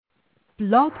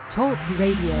Blog Talk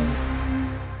Radio.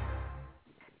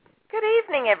 Good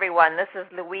evening, everyone. This is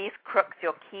Louise Crooks,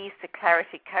 your Keys to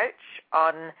Clarity coach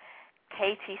on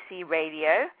KTC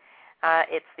Radio.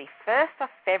 It's the 1st of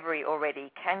February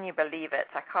already. Can you believe it?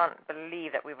 I can't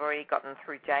believe that we've already gotten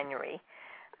through January.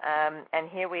 And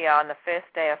here we are on the first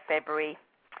day of February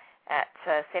at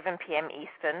 7 p.m.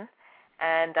 Eastern.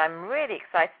 And I'm really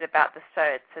excited about the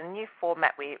show. It's a new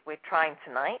format we're trying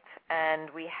tonight. And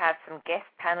we have some guest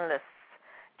panelists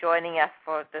joining us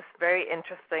for this very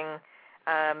interesting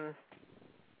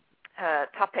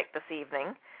topic this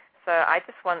evening. So I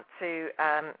just want to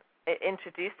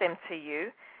introduce them to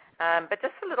you. But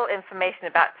just a little information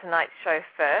about tonight's show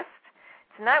first.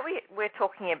 Tonight we're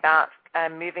talking about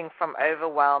moving from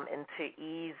overwhelm into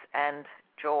ease and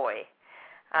joy.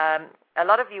 A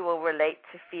lot of you will relate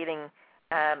to feeling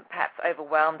perhaps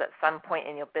overwhelmed at some point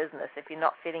in your business. If you're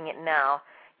not feeling it now,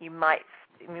 you might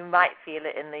feel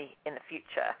it in the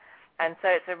future. And so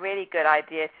it's a really good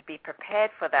idea to be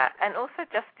prepared for that, and also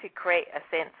just to create a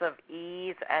sense of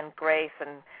ease and grace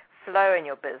and flow in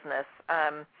your business.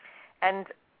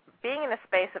 And being in a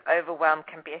space of overwhelm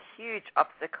can be a huge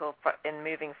obstacle in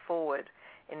moving forward,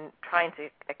 in trying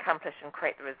to accomplish and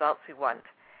create the results we want.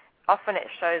 Often it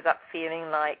shows up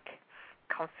feeling like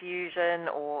confusion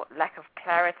or lack of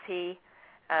clarity,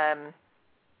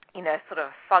 sort of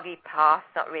a foggy path,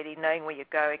 not really knowing where you're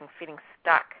going, feeling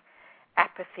stuck,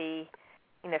 apathy,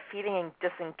 feeling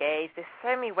disengaged. There's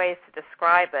so many ways to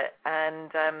describe it,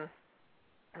 and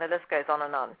the list goes on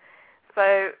and on.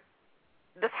 So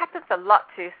this happens a lot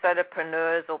to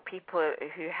soul-o-preneurs or people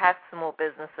who have small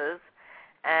businesses,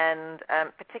 and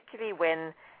particularly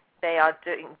when they are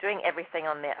doing everything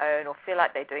on their own, or feel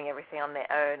like they're doing everything on their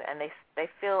own, and they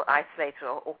feel isolated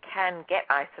or can get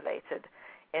isolated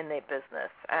in their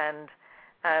business. And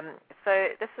so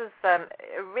this is a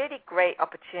really great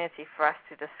opportunity for us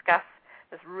to discuss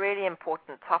this really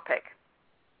important topic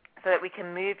so that we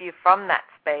can move you from that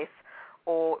space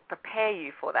or prepare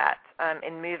you for that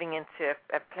in moving into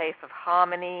a place of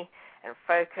harmony and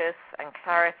focus and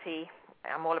clarity.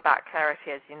 I'm all about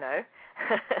clarity, as you know,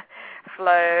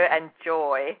 flow and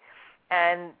joy.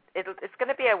 And it's going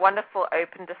to be a wonderful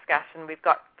open discussion. We've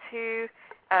got two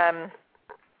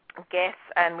guests,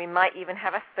 and we might even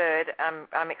have a third,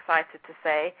 I'm excited to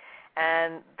say,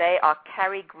 and they are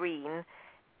Carrie Greene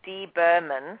Dee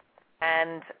Behrman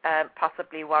and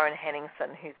possibly Warren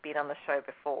Henningsen, who's been on the show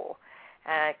before.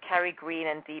 Carrie Greene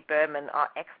and Dee Behrman are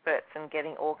experts in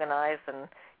getting organized and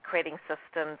creating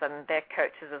systems, and they're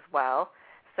coaches as well.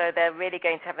 So they're really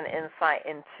going to have an insight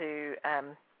into,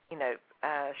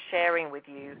 sharing with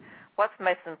you what's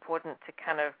most important to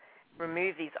kind of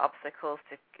remove these obstacles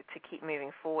to keep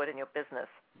moving forward in your business.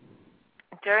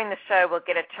 During the show, we'll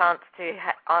get a chance to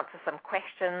answer some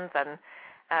questions and,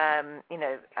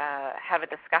 have a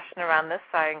discussion around this.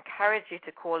 So I encourage you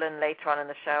to call in later on in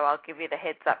the show. I'll give you the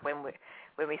heads up when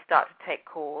we start to take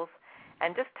calls.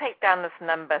 And just take down this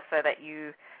number so that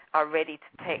you are ready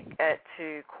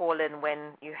to call in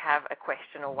when you have a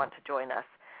question or want to join us.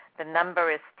 The number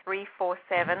is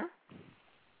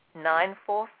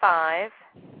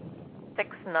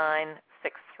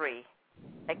 347-945-6963.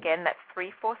 Again, that's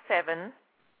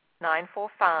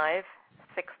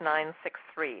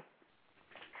 347-945-6963.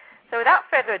 So without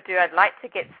further ado, I'd like to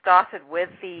get started with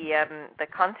the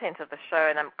content of the show,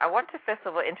 and I want to first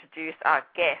of all introduce our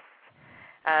guests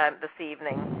this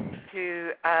evening,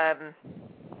 who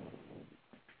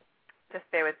just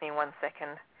bear with me 1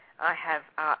 second. I have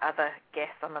our other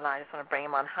guest on the line. I just want to bring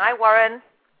him on. Hi, Warren.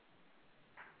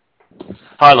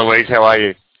 Hi, Louise. How are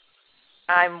you?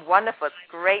 I'm wonderful. It's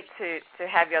great to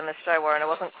have you on the show, Warren. I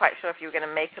wasn't quite sure if you were going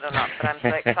to make it or not, but I'm so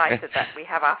excited that we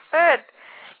have our third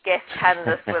guest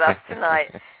panelist with us tonight.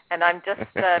 And I'm just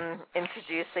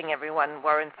introducing everyone,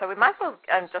 Warren. So we might as well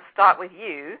just start with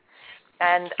you.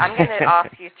 And I'm going to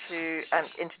ask you to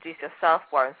introduce yourself,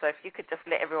 Warren. So if you could just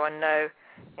let everyone know,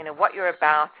 what you're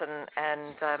about and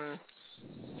a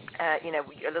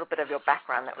little bit of your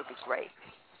baguard, that would be great.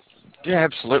 Yeah,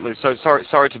 absolutely. So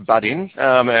sorry to butt in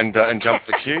and jump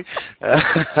the queue.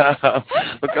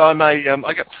 Look,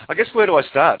 I guess where do I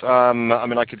start?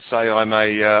 I could say I'm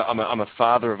a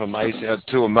father of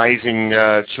two amazing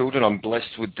children. I'm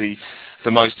blessed with the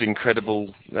most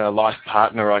incredible life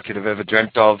partner I could have ever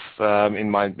dreamt of in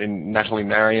Natalie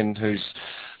Marion, who's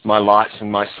my light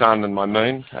and my sun and my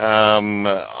moon.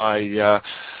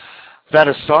 That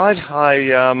aside,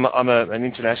 I'm an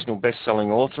international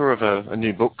best-selling author of a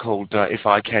new book called If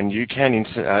I Can, You Can,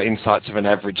 Insights of an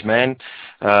Average Man,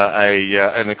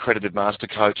 an accredited master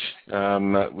coach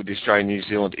with the Australian-New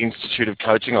Zealand Institute of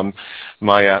Coaching.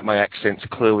 My accent's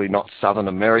clearly not Southern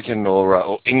American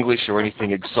or English or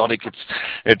anything exotic.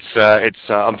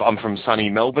 I'm from sunny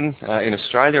Melbourne in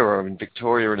Australia, or in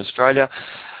Victoria in Australia.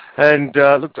 And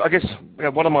look, I guess,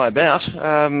 what am I about?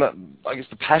 I guess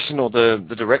the passion or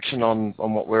the direction on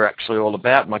what we're actually all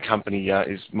about. My company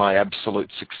is My Absolute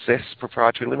Success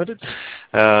Proprietary Limited.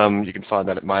 You can find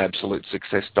that at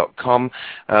myabsolutesuccess.com.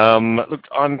 Look,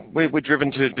 we're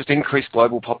driven to just increase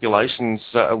global population's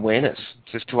awareness,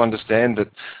 just to understand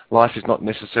that life is not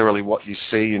necessarily what you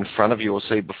see in front of you or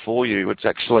see before you. It's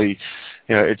actually,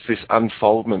 it's this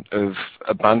unfoldment of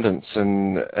abundance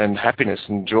and happiness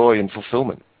and joy and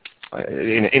fulfillment.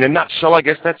 In a nutshell, I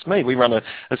guess that's me. We run a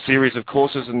series of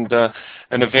courses and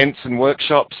events and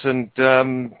workshops, and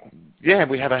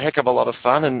we have a heck of a lot of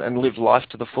fun and live life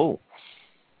to the full.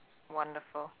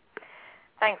 Wonderful.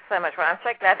 Thanks so much, Warren. I'm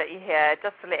so glad that you're here.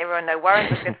 Just to let everyone know,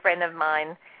 Warren's a good friend of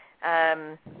mine.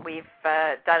 We've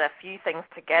done a few things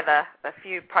together, a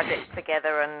few projects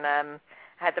together, and I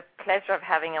had the pleasure of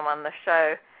having him on the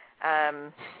show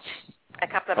a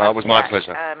couple of months It was my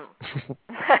pleasure.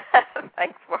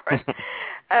 Thanks, Warren.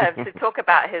 To talk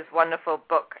about his wonderful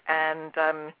book, and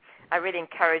I really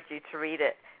encourage you to read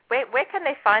it. Where can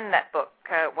they find that book,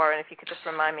 Warren, if you could just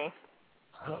remind me?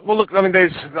 Well, look, I mean,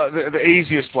 there's the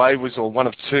easiest way was, or one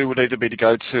of two, would either be to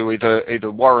go to either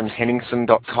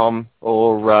warrenhenningson.com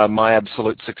or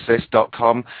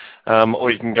myabsolutesuccess.com,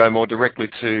 or you can go more directly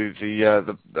to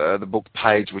the book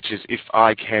page, which is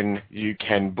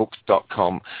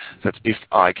ifICanyouCanbook.com. So that's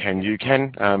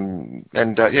ifICanyouCan,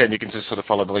 and you can just sort of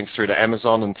follow the links through to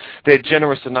Amazon, and they're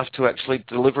generous enough to actually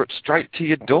deliver it straight to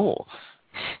your door.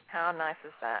 How nice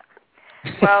is that?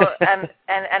 Well, and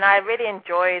I really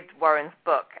enjoyed Warren's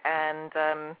book, and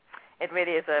it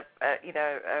really is a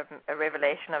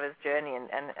revelation of his journey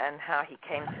and how he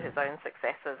came to his own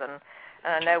successes. And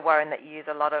I know, Warren, that you use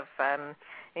a lot of,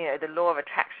 the law of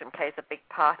attraction plays a big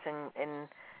part in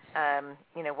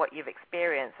what you've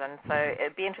experienced. And so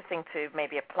it'd be interesting to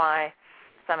maybe apply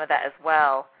some of that as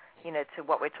well, to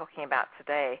what we're talking about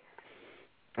today.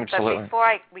 Absolutely. So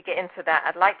before we get into that,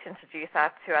 I'd like to introduce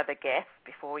our two other guests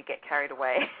before we get carried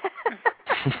away.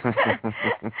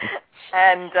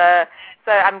 And the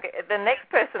next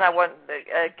person I want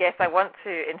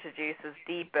to introduce is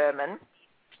Dee Behrman,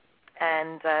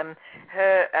 and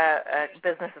her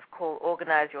business is called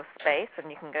Organize Your Space,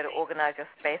 and you can go to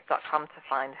organizeyourspace.com to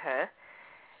find her.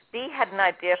 Dee had an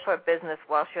idea for a business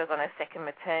while she was on her second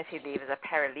maternity leave as a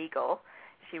paralegal.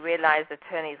 She realized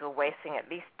attorneys were wasting at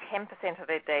least 10% of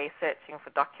their day searching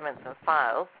for documents and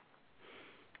files.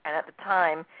 And at the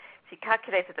time, she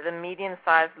calculated that a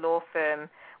medium-sized law firm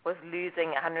was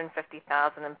losing $150,000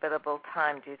 in billable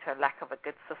time due to a lack of a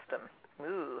good system.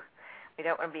 Ooh, we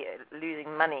don't want to be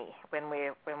losing money when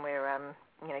we're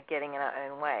getting in our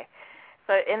own way.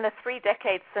 So in the 3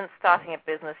 decades since starting a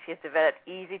business, she has developed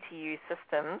easy-to-use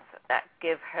systems that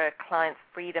give her clients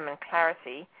freedom and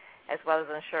clarity, as well as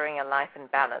ensuring a life in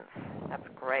balance. That's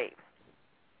great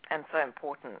and so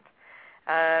important.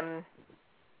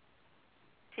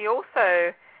 She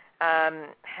also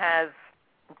has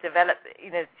developed,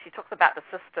 she talks about the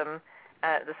systems,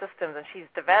 and she's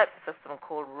developed a system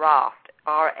called RAFT,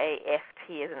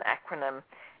 R-A-F-T is an acronym,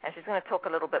 and she's going to talk a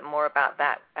little bit more about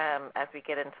that as we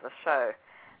get into the show.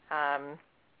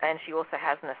 And she also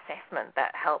has an assessment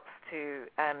that helps to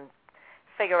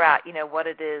figure out, what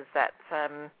it is that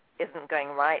isn't going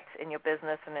right in your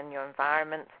business and in your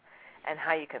environment, and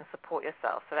how you can support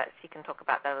yourself. So that she can talk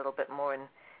about that a little bit more in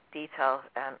detail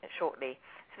shortly.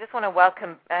 So I just want to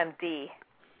welcome Dee.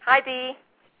 Hi, Dee.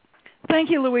 Thank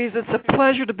you, Louise. It's a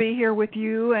pleasure to be here with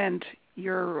you and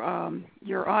your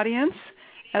audience,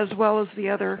 as well as the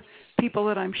other people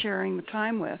that I'm sharing the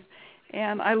time with.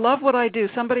 And I love what I do.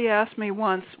 Somebody asked me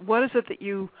once, what is it that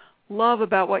you love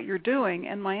about what you're doing?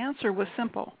 And my answer was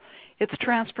simple. It's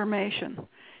transformation.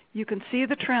 You can see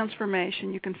the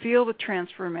transformation, you can feel the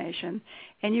transformation,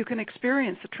 and you can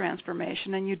experience the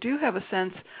transformation. And you do have a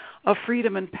sense of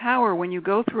freedom and power when you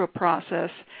go through a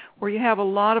process where you have a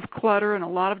lot of clutter and a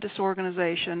lot of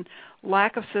disorganization,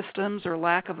 lack of systems or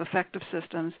lack of effective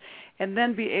systems, and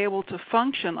then be able to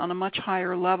function on a much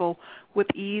higher level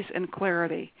with ease and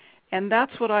clarity. And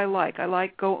that's what I like. I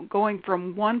like going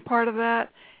from one part of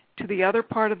that to the other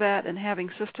part of that and having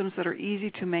systems that are easy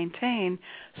to maintain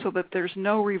so that there's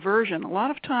no reversion. A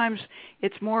lot of times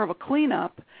it's more of a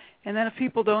cleanup, and then if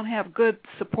people don't have good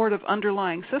supportive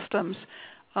underlying systems,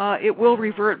 it will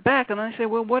revert back. And I say,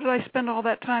 well, what did I spend all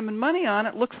that time and money on?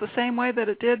 It looks the same way that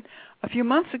it did a few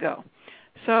months ago.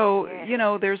 So,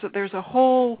 there's a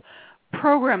whole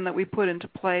program that we put into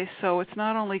place. So it's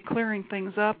not only clearing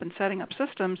things up and setting up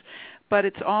systems, but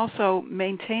it's also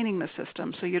maintaining the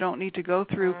system, so you don't need to go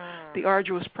through the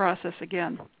arduous process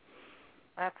again.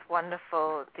 That's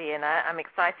wonderful, Dee, and I'm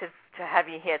excited to have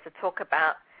you here to talk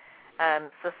about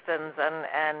systems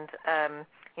and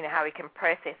how we can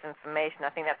process information. I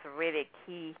think that's a really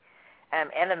key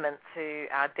element to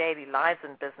our daily lives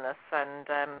and business, and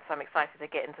so I'm excited to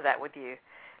get into that with you.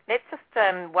 Let's just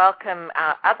welcome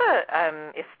our other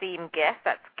esteemed guest.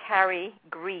 That's Carrie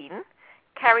Greene.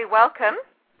 Carrie, welcome.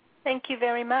 Thank you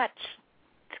very much.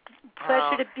 It's a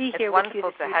pleasure to be here with you. It's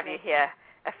wonderful to have you here.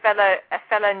 A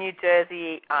fellow New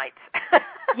Jerseyite.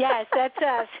 Yes, that's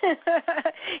us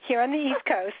here on the East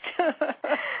Coast.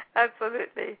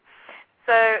 Absolutely.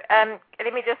 So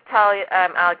let me just tell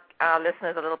our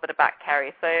listeners a little bit about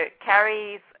Carrie. So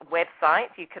Carrie's website,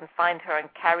 you can find her on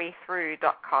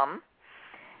carriethrough.com.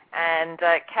 And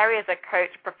Carrie is a coach,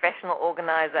 professional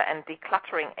organizer, and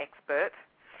decluttering expert.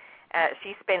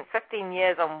 She spent 15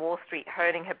 years on Wall Street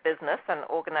honing her business and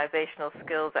organizational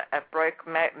skills at a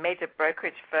major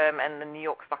brokerage firm and the New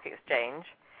York Stock Exchange.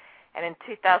 And in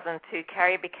 2002,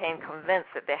 Carrie became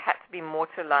convinced that there had to be more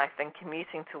to life than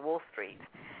commuting to Wall Street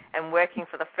and working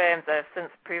for the firms that have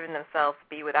since proven themselves to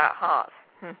be without heart.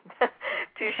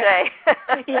 Touché.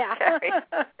 Yeah. Carrie.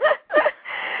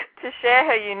 To share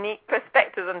her unique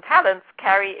perspectives and talents,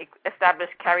 Carrie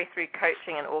established Carrie Through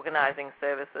Coaching and Organizing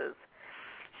Services.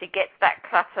 She gets that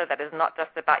clutter that is not just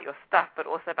about your stuff, but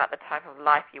also about the type of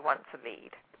life you want to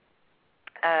lead.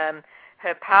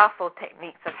 Her powerful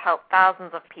techniques have helped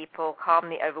thousands of people calm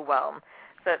the overwhelm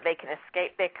so that they can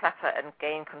escape their clutter and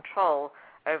gain control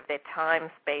over their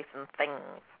time, space, and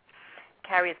things.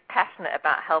 Carrie is passionate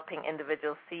about helping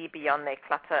individuals see beyond their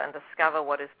clutter and discover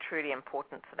what is truly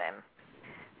important to them.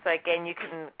 So again, you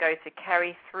can go to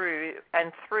Carrie Through,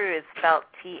 and Through is spelled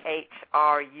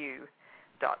THRU.com,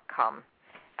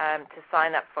 to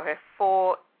sign up for her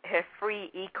free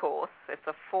e-course. It's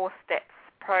a 4-step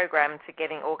program to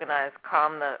getting organized,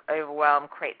 calm the overwhelm,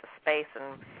 create the space,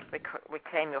 and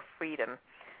reclaim your freedom.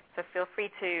 So feel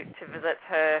free to visit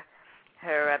her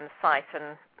site,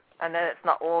 and I know it's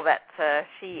not all that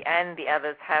she and the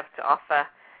others have to offer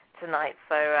tonight.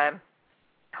 So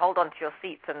hold on to your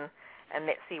seats and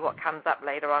let's see what comes up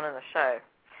later on in the show.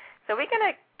 So we're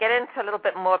going to get into a little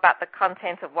bit more about the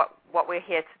content of what we're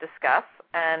here to discuss,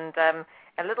 and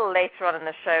a little later on in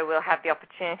the show we'll have the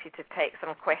opportunity to take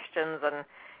some questions and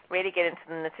really get into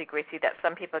the nitty-gritty that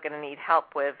some people are going to need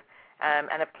help with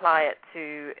and apply it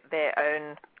to their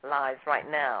own lives right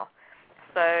now.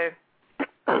 So,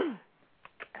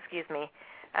 excuse me,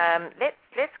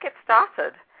 let's get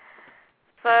started.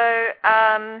 So,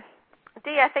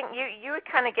 Dee, I think you were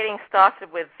kind of getting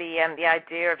started with the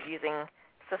idea of using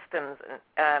systems,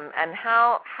 and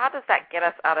how does that get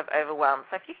us out of overwhelm?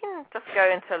 So if you can just go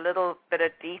into a little bit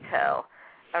of detail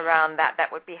around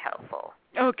that would be helpful.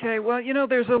 Okay. Well,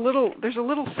 there's a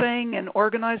little saying in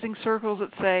organizing circles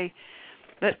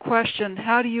that question,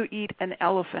 how do you eat an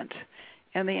elephant?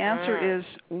 And the answer is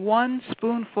one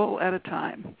spoonful at a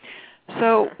time.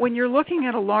 So when you're looking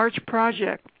at a large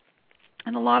project,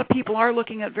 and a lot of people are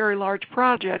looking at very large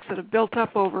projects that have built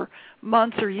up over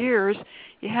months or years,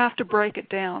 you have to break it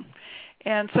down.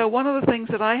 And so one of the things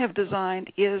that I have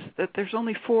designed is that there's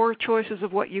only 4 choices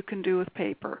of what you can do with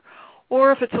paper.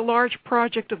 Or if it's a large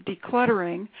project of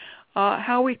decluttering,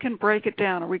 how we can break it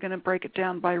down. Are we going to break it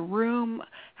down by room?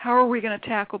 How are we going to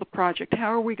tackle the project?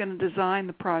 How are we going to design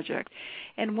the project?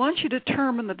 And once you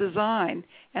determine the design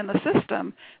and the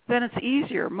system, then it's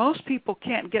easier. Most people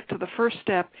can't get to the first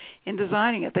step in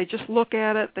designing it. They just look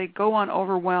at it. They go on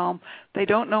Overwhelm. They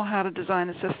don't know how to design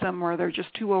a system, or they're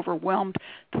just too overwhelmed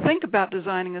to think about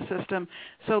designing a system,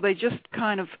 so they just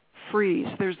kind of freeze.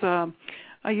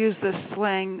 I use this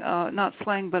slang, not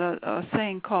slang, but a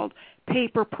saying called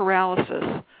paper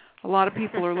paralysis. A lot of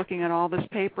people are looking at all this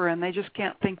paper and they just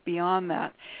can't think beyond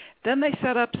that. Then they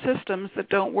set up systems that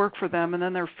don't work for them, and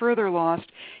then they're further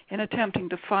lost in attempting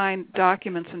to find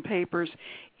documents and papers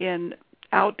in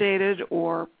outdated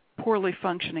or poorly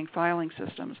functioning filing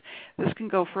systems. This can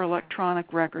go for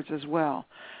electronic records as well.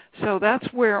 So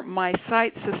that's where my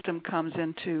site system comes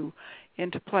into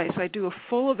place. I do a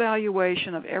full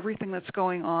evaluation of everything that's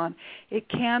going on. It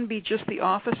can be just the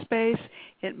office space.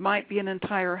 It might be an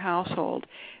entire household.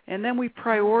 And then we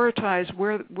prioritize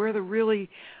where the really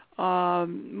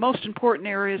most important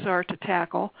areas are to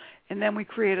tackle, and then we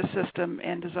create a system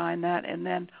and design that, and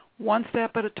then one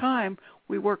step at a time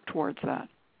we work towards that.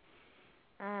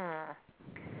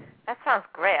 That sounds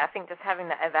great. I think just having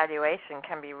that evaluation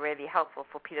can be really helpful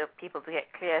for people to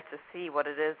get clear to see what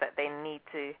it is that they need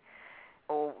to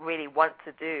or really want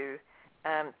to do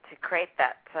to create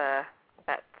that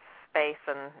space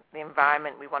and the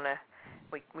environment we want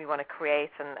to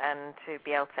create and to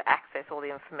be able to access all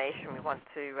the information we want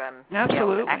to Absolutely. be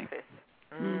able to access.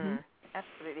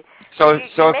 Absolutely.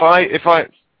 If I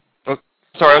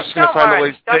sorry, I was just going to say,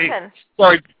 Louise, Dee,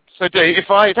 sorry. So Dee,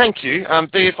 thank you.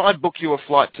 Dee, if I book you a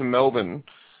flight to Melbourne,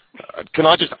 can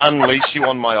I just unleash you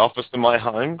on my office and my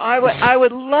home? I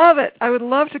would love it. I would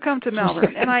love to come to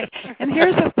Melbourne. And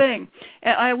here's the thing.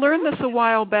 And I learned this a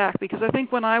while back because I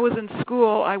think when I was in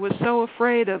school, I was so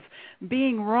afraid of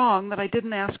being wrong that I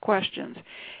didn't ask questions.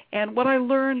 And what I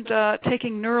learned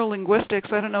taking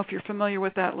neurolinguistics, I don't know if you're familiar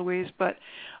with that, Louise, but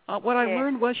what I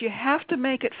learned was you have to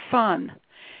make it fun.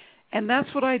 And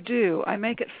that's what I do. I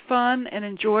make it fun and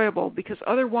enjoyable because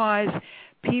otherwise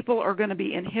people are going to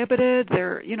be inhibited.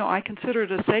 I consider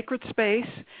it a sacred space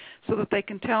so that they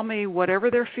can tell me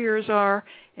whatever their fears are.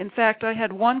 In fact, I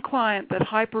had one client that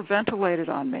hyperventilated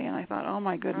on me, and I thought, oh,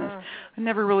 my goodness. I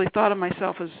never really thought of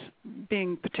myself as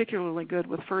being particularly good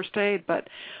with first aid, but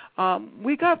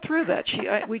we got through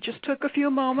that. We just took a few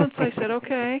moments. I said,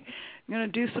 okay, I'm going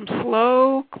to do some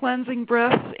slow cleansing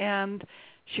breaths, and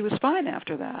she was fine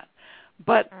after that.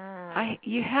 But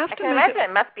you have to. I can imagine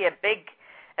it must be a big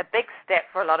step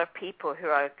for a lot of people who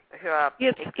are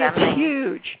examining. It's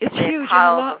huge. It's huge.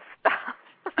 Piles of stuff.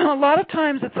 A lot of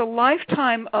times it's a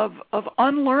lifetime of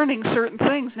unlearning certain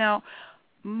things. Now,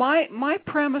 my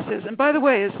premise is, and by the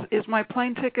way, is my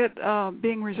plane ticket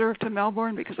being reserved to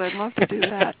Melbourne? Because I'd love to do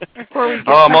that.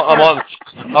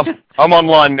 I'm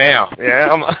online now.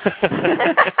 Yeah.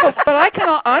 But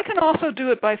I can also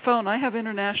do it by phone. I have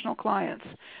international clients.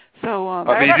 So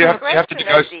you have to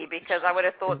go because I would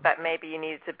have thought that maybe you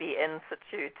needed to be in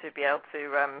situ to be able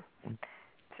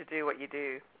to do what you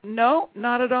do. No,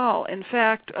 not at all. In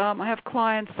fact, I have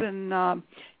clients in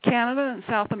Canada and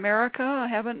South America. I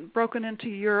haven't broken into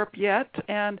Europe yet,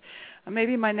 and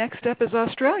maybe my next step is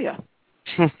Australia.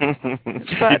 But,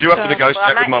 you do have to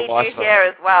negotiate with my wife. I might need you here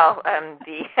as well,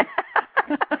 Dee.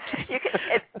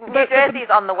 New Jersey's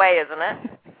on the way, isn't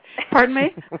it? Pardon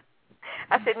me?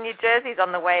 I said New Jersey's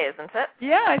on the way, isn't it?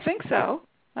 Yeah, I think so.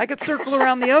 I could circle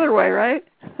around the other way, right?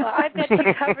 Well, I've got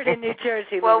you covered in New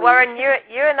Jersey. Well, Warren, you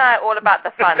and I are all about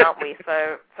the fun, aren't we?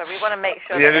 So we want to make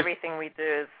sure that everything we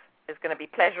do is going to be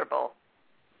pleasurable.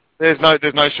 There's no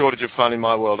shortage of fun in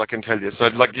my world, I can tell you. So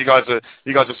like you guys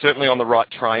are certainly on the right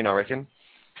train, I reckon.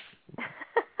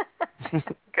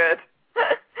 Good.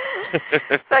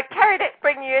 So Carrie, let's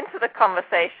bring you into the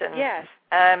conversation. Yes.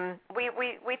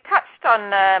 We touched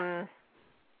on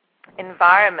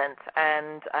environment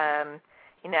and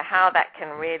how that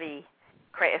can really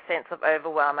create a sense of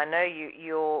overwhelm. I know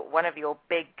you're one of your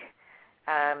big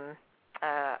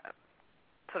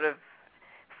sort of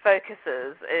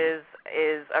focuses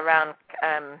is around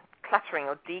cluttering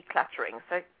or decluttering.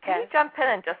 So can you jump in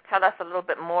and just tell us a little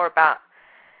bit more about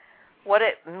what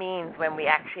it means when we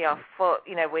actually are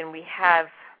when we have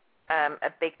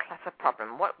a big clutter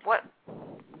problem?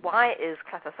 Why is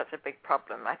clutter such a big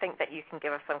problem? I think that you can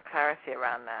give us some clarity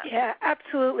around that. Yeah,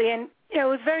 absolutely. And it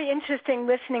was very interesting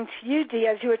listening to you, Dee,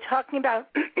 as you were talking about,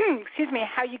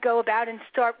 how you go about and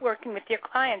start working with your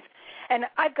clients. And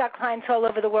I've got clients all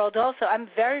over the world also. I'm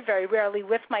very, very rarely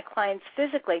with my clients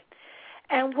physically.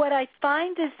 And what I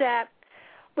find is that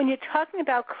when you're talking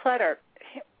about clutter,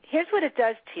 here's what it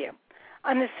does to you.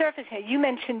 On the surface, you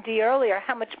mentioned, Dee, earlier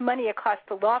how much money it costs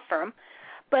the law firm,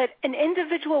 but an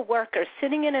individual worker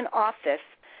sitting in an office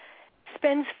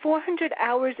spends 400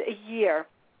 hours a year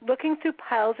looking through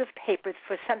piles of papers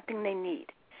for something they need.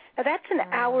 Now, that's an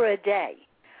hour a day,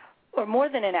 or more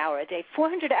than an hour a day.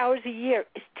 400 hours a year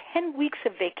is 10 weeks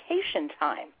of vacation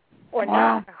time, or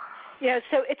not.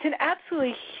 So it's an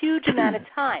absolutely huge amount of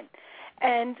time.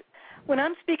 And when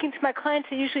I'm speaking to my clients,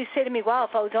 they usually say to me, wow,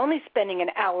 if I was only spending an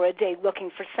hour a day looking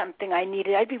for something I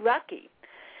needed, I'd be lucky.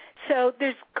 So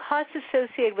there's costs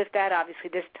associated with that, obviously.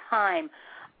 There's time.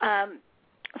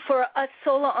 For us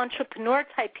solo entrepreneur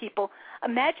type people,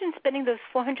 imagine spending those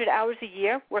 400 hours a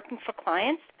year working for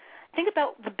clients. Think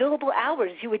about the billable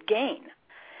hours you would gain.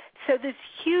 So there's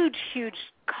huge, huge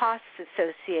costs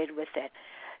associated with it.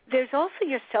 There's also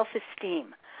your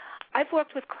self-esteem. I've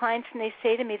worked with clients, and they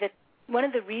say to me that one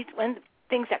of the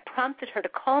things that prompted her to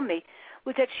call me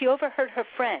was that she overheard her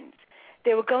friends.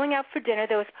 They were going out for dinner.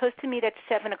 They were supposed to meet at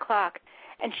 7 o'clock,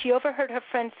 and she overheard her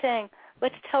friend saying,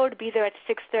 let's tell her to be there at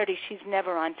 6:30. She's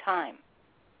never on time.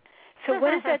 So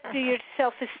what does that do to your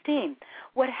self-esteem?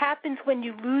 What happens when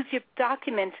you lose your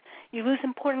documents, you lose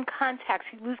important contacts,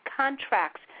 you lose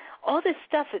contracts, all this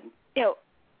stuff,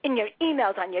 in your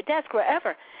emails, on your desk,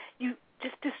 wherever, you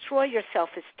just destroy your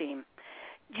self-esteem.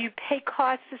 You pay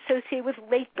costs associated with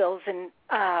late bills and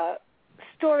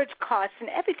storage costs and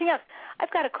everything else.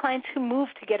 I've got a client who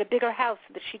moved to get a bigger house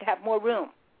so that she'd have more room.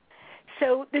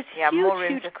 So this more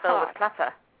room huge to cost. fill with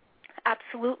clutter.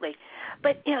 Absolutely.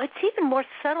 But, it's even more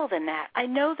subtle than that. I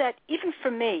know that even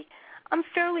for me, I'm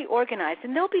fairly organized,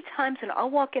 and there'll be times when I'll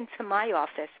walk into my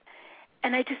office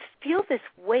and I just feel this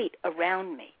weight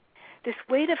around me, this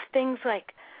weight of things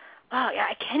like,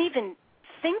 I can't even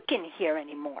think in here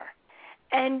anymore.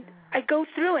 And I go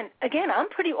through, and again, I'm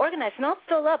pretty organized, and I'll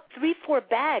fill up 3-4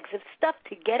 bags of stuff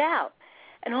to get out.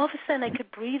 And all of a sudden, I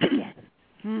could breathe again.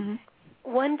 Mm-hmm.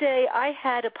 One day, I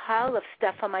had a pile of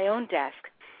stuff on my own desk,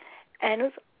 and it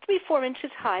was 3-4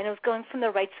 inches high, and it was going from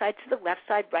the right side to the left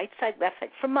side, left side,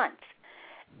 for months.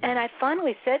 And I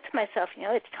finally said to myself,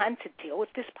 it's time to deal with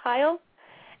this pile.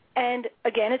 And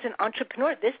again, as an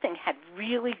entrepreneur, this thing had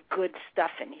really good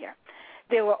stuff in here.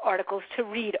 There were articles to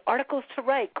read, articles to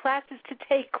write, classes to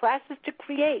take, classes to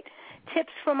create,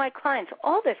 tips for my clients,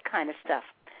 all this kind of stuff.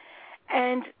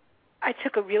 And I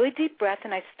took a really deep breath,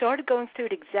 and I started going through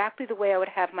it exactly the way I would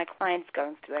have my clients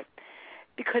going through it.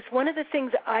 Because one of the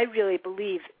things I really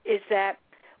believe is that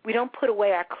we don't put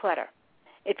away our clutter.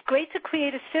 It's great to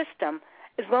create a system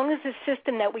as long as the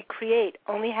system that we create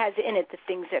only has in it the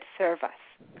things that serve us.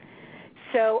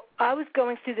 So I was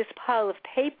going through this pile of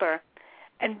paper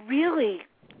and really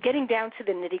getting down to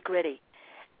the nitty-gritty.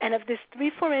 And of this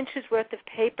 3-4 inches worth of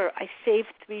paper, I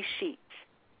saved 3 sheets.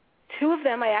 2 of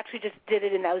them I actually just did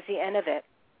it, and that was the end of it.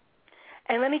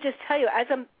 And let me just tell you, as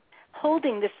I'm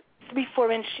holding this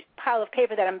 3-4 inch pile of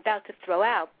paper that I'm about to throw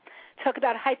out, talk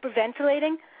about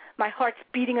hyperventilating. My heart's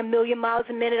beating 1,000,000 miles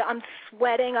a minute. I'm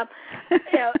sweating. It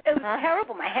was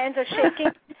terrible. My hands are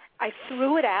shaking. I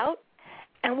threw it out.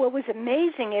 And what was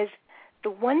amazing is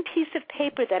the one piece of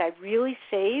paper that I really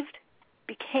saved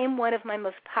became one of my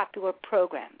most popular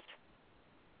programs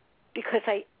because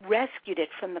I rescued it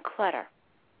from the clutter.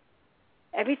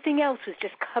 Everything else was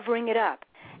just covering it up.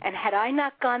 And had I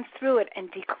not gone through it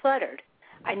and decluttered,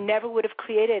 I never would have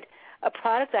created a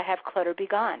product that have clutter be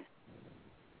gone.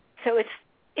 So it's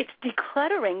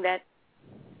decluttering that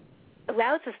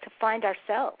allows us to find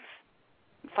ourselves,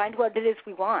 find what it is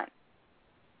we want.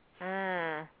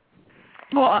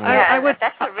 Well, I would.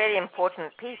 That's a really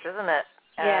important piece, isn't it?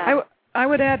 Yeah. I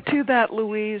would add to that,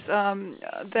 Louise,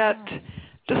 that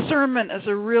discernment is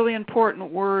a really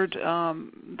important word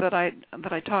that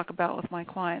I talk about with my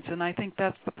clients, and I think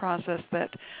that's the process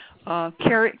that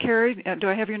Carrie, do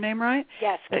I have your name right?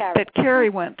 Yes, Carrie. That Carrie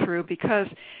went through, because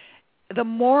the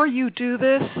more you do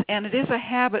this, and it is a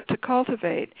habit to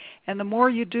cultivate, and the more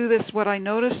you do this, what I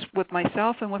notice with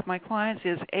myself and with my clients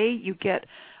is, A, you get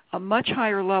a much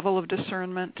higher level of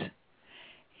discernment,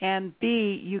 and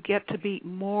B, you get to be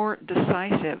more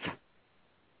decisive.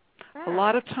 A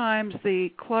lot of times the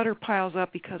clutter piles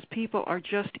up because people are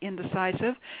just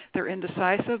indecisive. They're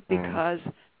indecisive because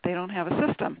they don't have a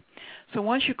system. So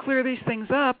once you clear these things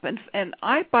up, and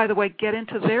I, by the way, get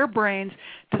into their brains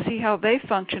to see how they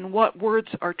function, what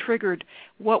words are triggered,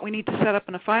 what we need to set up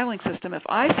in a filing system. If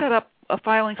I set up a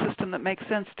filing system that makes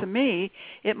sense to me,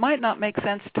 it might not make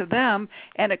sense to them,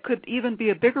 and it could even be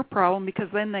a bigger problem because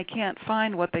then they can't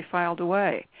find what they filed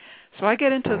away. So I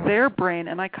get into their brain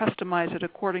and I customize it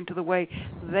according to the way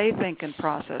they think and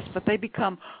process, but they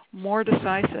become more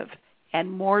decisive and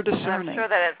more discerning. I'm sure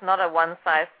that it's not a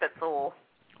one-size-fits-all.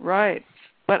 Right.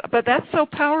 But that's so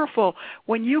powerful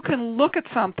when you can look at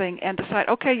something and decide,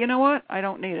 okay, you know what? I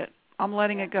don't need it. I'm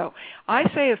letting it go. I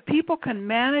say if people can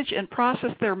manage and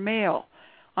process their mail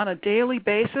on a daily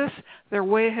basis, they're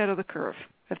way ahead of the curve.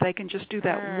 If they can just do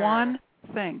that one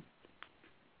thing.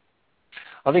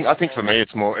 I think for me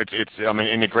it's more I mean,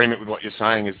 in agreement with what you're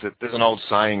saying, is that there's an old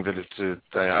saying that it's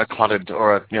a cluttered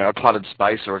or a cluttered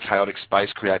space or a chaotic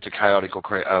space creates a chaotic or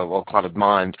cluttered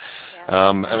mind. Yeah.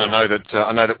 And I know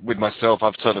that with myself,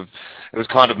 it was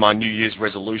kind of my New Year's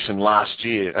resolution last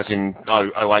year, as in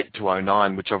 08 to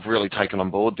 09, which I've really taken on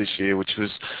board this year, which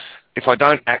was, if I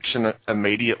don't action it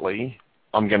immediately,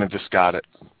 I'm going to discard it.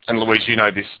 And Louise, you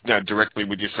know this directly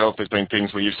with yourself. There's been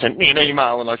things where you've sent me an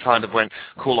email and I kind of went,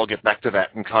 cool, I'll get back to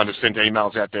that, and kind of sent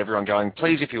emails out to everyone going,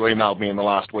 please, if you emailed me in the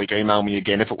last week, email me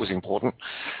again if it was important.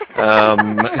 Because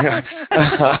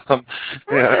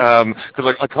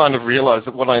I kind of realized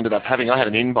that what I ended up having, I had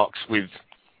an inbox with,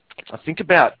 I think,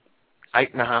 about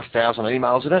 8,500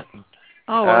 emails in it.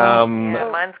 Oh, wow.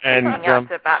 Mine's creeping up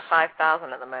to about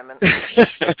 5,000 at the moment.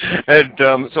 And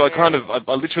so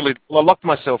I literally locked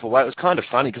myself away. It was kind of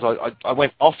funny because I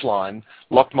went offline,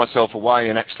 locked myself away,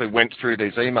 and actually went through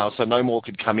these emails so no more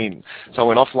could come in. So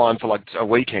I went offline for like a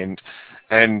weekend,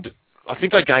 and I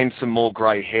think I gained some more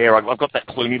grey hair. I've got that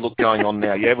Clooney look going on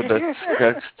now, yeah. With the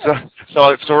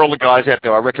so for all the guys out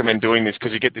there, I recommend doing this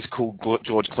because you get this cool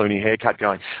George Clooney haircut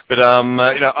going. But I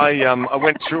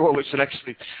went through all this and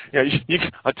actually,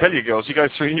 I tell you girls, you go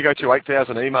through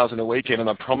 8,000 emails in a weekend, and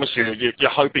I promise you're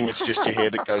hoping it's just your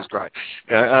hair that goes grey.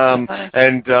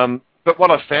 But what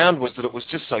I found was that it was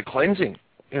just so cleansing.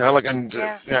 As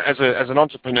an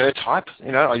entrepreneur type,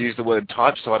 I use the word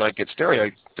type so I don't get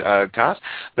stereotyped.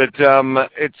 But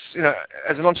it's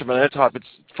as an entrepreneur type, it's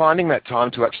finding that time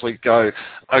to actually go,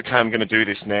 okay, I'm going to do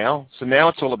this now. So now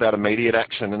it's all about immediate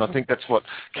action, and I think that's what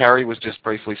Carrie was just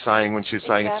briefly saying when she was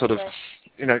saying it's sort of,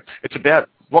 it's about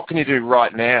what can you do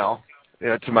right now,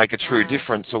 to make a true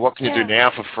difference, or what can you do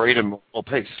now for freedom or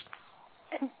peace.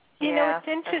 And, it's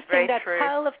interesting that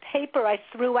pile of paper I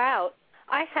threw out.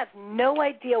 I have no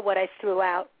idea what I threw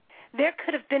out. There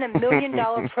could have been $1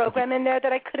 million program in there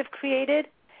that I could have created,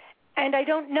 and I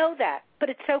don't know that, but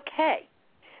it's okay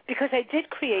because I did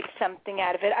create something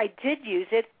out of it. I did use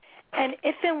it, and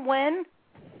if and when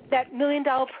that $1 million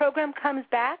program comes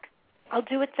back, I'll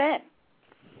do it then.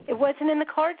 It wasn't in the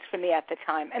cards for me at the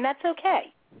time, and that's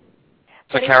okay.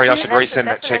 So, Carrie, I should resend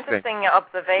that check then. That's an interesting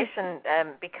observation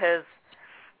because,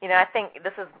 I think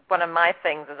this is one of my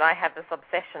things is I have this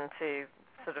obsession to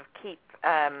sort of keep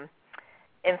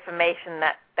information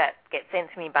that gets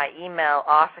sent to me by email,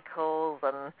 articles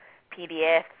and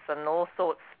PDFs and all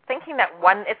sorts, thinking that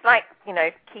it's like,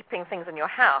 keeping things in your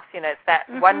house. It's that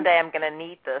one day I'm going to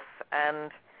need this.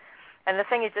 And the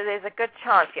thing is, there's a good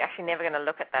chance you're actually never going to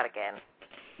look at that again.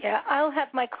 Yeah, I'll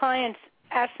have my clients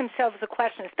ask themselves a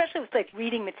question, especially with like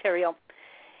reading material.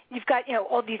 You've got,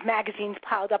 all these magazines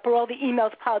piled up or all the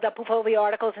emails piled up with all the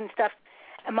articles and stuff.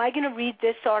 Am I going to read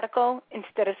this article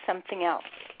instead of something else?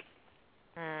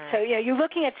 So, you're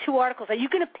looking at two articles. Are you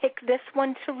going to pick this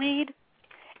one to read?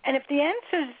 And if the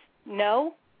answer is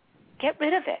no, get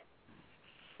rid of it.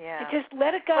 Yeah. And just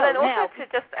let it go. Well, and also to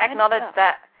just acknowledge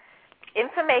that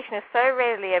information is so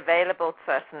readily available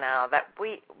to us now that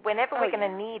whenever we're going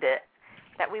to need it,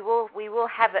 that we will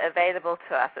have it available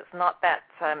to us. It's not that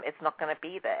it's not going to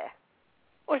be there.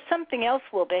 Or something else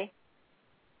will be.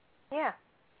 Yeah.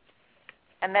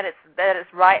 And that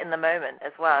it's right in the moment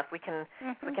as well. If we can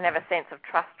have a sense of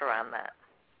trust around that.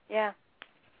 Yeah.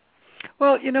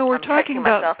 Well, we're talking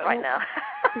about myself right now.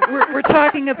 we're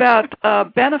talking about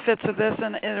benefits of this,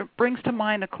 and it brings to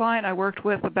mind a client I worked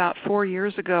with about 4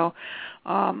 years ago.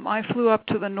 I flew up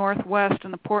to the Northwest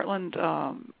in the Portland,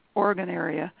 Oregon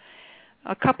area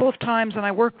a couple of times, and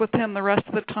I worked with him the rest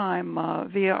of the time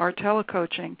via our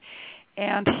telecoaching.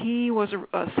 And he was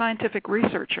a scientific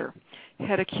researcher,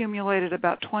 had accumulated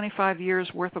about 25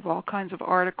 years worth of all kinds of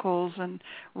articles and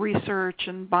research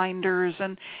and binders,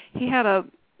 and he had a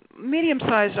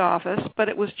medium-sized office, but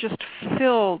it was just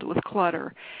filled with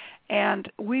clutter.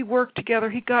 And we worked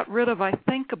together. He got rid of, I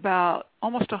think, about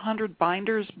almost 100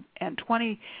 binders and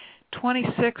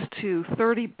 26 to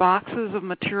 30 boxes of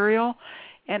material.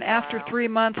 And after 3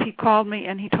 months, he called me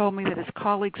and he told me that his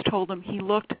colleagues told him he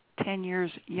looked 10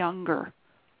 years younger.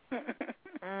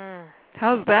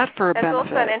 How's that for a benefit? It's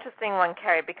also an interesting one,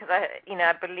 Carrie, because I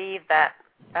believe that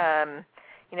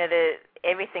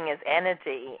everything is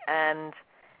energy, and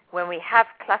when we have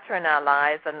clutter in our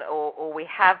lives, or we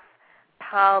have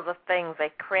piles of things, they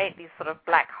create these sort of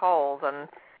black holes, and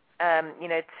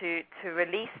to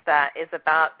release that is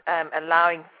about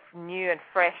allowing new and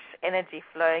fresh energy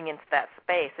flowing into that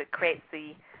space. It creates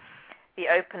the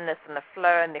openness and the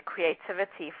flow and the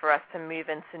creativity for us to move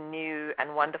into new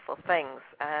and wonderful things.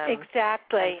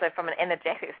 Exactly. And so from an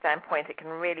energetic standpoint, it can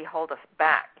really hold us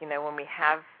back, when we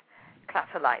have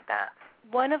clutter like that.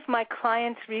 One of my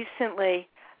clients recently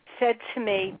said to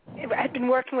me, I'd been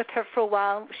working with her for a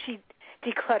while, she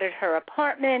decluttered her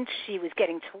apartment, she was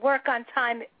getting to work on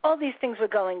time, all these things were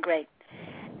going great.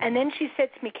 And then she said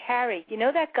to me, Carrie,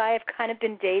 that guy I've kind of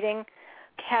been dating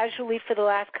casually for the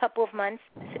last couple of months?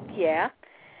 I said, yeah.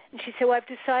 And she said, well, I've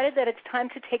decided that it's time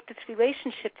to take this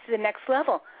relationship to the next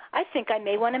level. I think I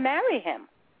may want to marry him.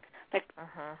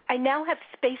 I now have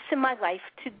space in my life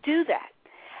to do that.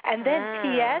 And then,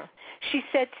 P.S., she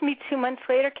said to me 2 months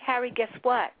later, Carrie, guess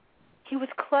what? He was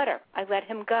clutter. I let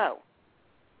him go.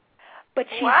 But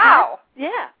she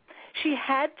she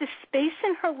had the space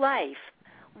in her life,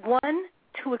 one,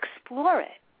 to explore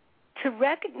it, to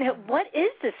recognize what is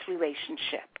this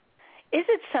relationship? Is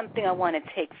it something I want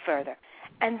to take further?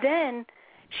 And then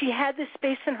she had the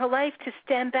space in her life to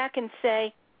stand back and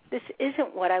say, this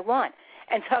isn't what I want.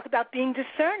 And talk about being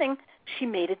discerning, she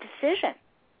made a decision.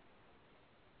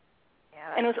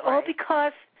 Yeah, and it was great. all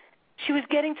because she was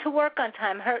getting to work on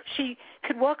time. She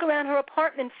could walk around her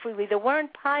apartment freely. There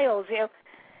weren't piles.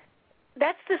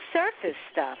 That's the surface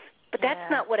stuff, but that's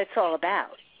not what it's all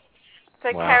about.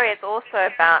 So, wow. Carrie, it's also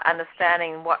about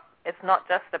understanding it's not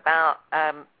just about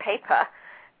paper,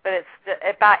 but it's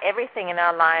about everything in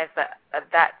our lives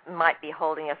that might be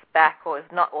holding us back or is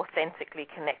not authentically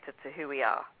connected to who we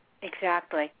are.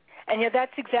 Exactly. And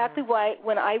that's exactly why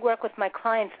when I work with my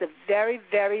clients, the very,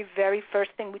 very, very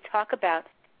first thing we talk about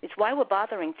is why we're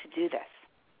bothering to do this.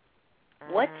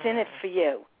 What's in it for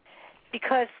you?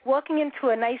 Because walking into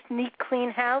a nice, neat,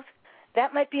 clean house,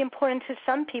 that might be important to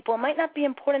some people. It might not be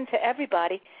important to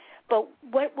everybody, but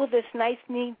what will this nice,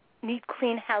 neat,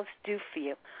 clean house do for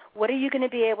you? What are you going to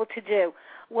be able to do?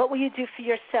 What will you do for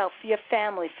yourself, for your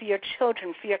family, for your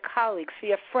children, for your colleagues, for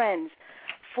your friends,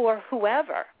 for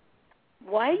whoever?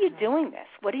 Why are you doing this?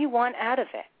 What do you want out of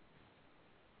it?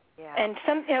 Yeah. And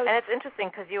it's interesting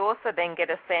because you also then get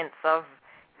a sense of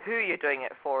who you're doing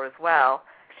it for as well.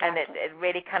 Exactly. And it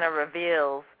really kind of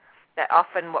reveals that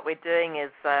often what we're doing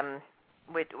is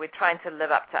we're trying to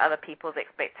live up to other people's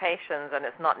expectations, and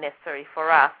it's not necessary for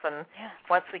us. And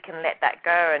once we can let that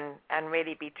go and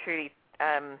really be truly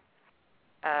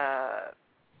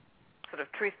sort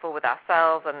of truthful with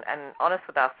ourselves and honest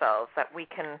with ourselves, that we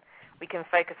can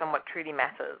focus on what truly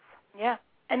matters. Yeah,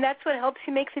 and that's what helps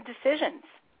you make the decisions,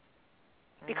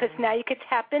 because now you can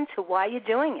tap into why you're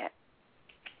doing it.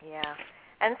 Yeah.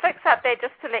 And folks out there,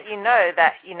 just to let you know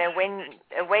that, when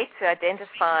a way to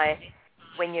identify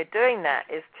when you're doing that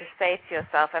is to say to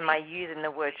yourself, am I using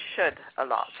the word should a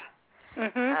lot?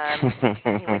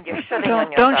 Mm-hmm. When you're shoulding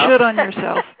on yourself. Don't should on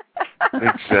yourself.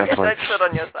 Exactly. Don't should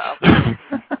on yourself.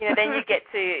 Then you get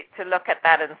to look at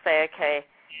that and say, okay,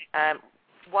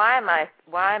 why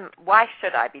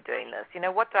should I be doing this?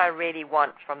 What do I really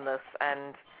want from this?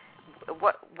 And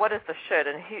what is the should,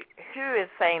 and who is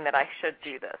saying that I should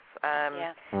do this?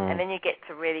 And then you get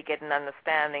to really get an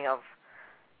understanding of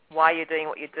why you're doing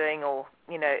what you're doing, or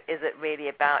is it really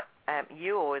about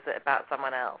you, or is it about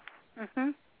someone else? Mm-hmm.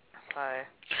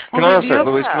 So,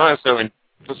 Louise, I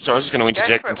was just going to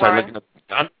interject and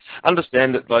say,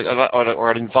 understand that, or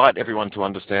I'd invite everyone to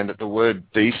understand that the word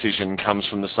decision comes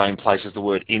from the same place as the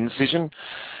word incision.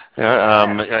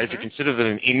 If you consider that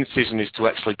an incision is to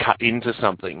actually cut into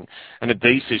something, and a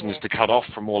decision is to cut off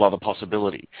from all other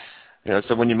possibility.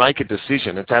 So when you make a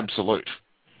decision, it's absolute.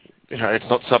 It's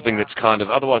not something that's kind of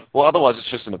otherwise it's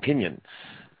just an opinion.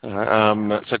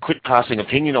 So quit passing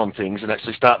opinion on things and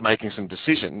actually start making some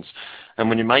decisions. And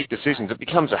when you make decisions, it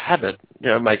becomes a habit,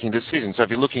 making decisions. So if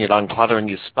you're looking at uncluttering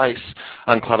your space,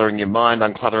 uncluttering your mind,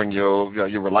 uncluttering your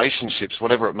relationships,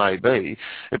 whatever it may be,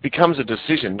 it becomes a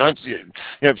decision.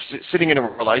 Sitting in a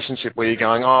relationship where you're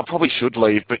going, I probably should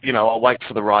leave, but I'll wait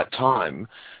for the right time,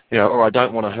 or I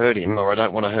don't want to hurt him, or I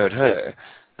don't want to hurt her.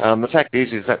 The fact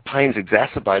is that pain's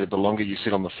exacerbated the longer you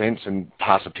sit on the fence and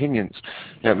pass opinions.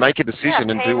 Make a decision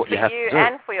and do what you have to do. for you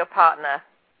and for your partner.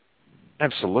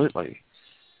 Absolutely.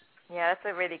 Yeah, that's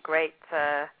a really great.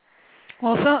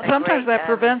 Sometimes that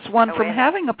prevents one awareness from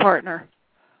having a partner.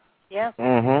 Yeah.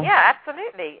 Mm-hmm. Yeah,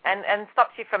 absolutely, and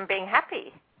stops you from being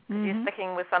happy. Mm-hmm. You're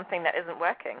sticking with something that isn't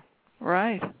working.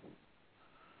 Right.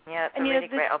 Yeah, it's a really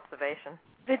great observation.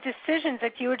 The decisions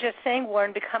that you were just saying,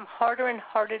 Warren, become harder and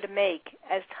harder to make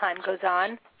as time goes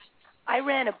on. I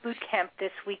ran a boot camp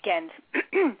this weekend,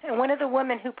 and one of the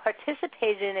women who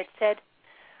participated in it said,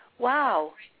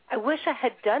 wow, I wish I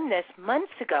had done this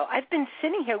months ago. I've been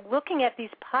sitting here looking at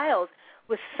these piles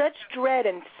with such dread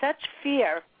and such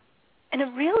fear, and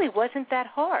it really wasn't that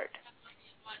hard.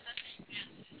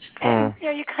 And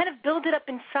you kind of build it up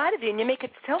inside of you, and you make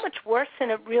it so much worse than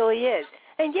it really is.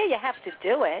 And you have to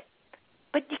do it.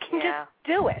 But you can just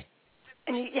do it,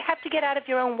 and you have to get out of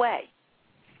your own way.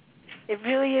 It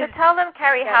really is. So tell them,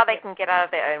 Carrie, how they can get out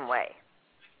of their own way.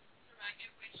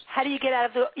 How do you get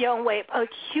out of your own way? A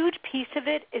huge piece of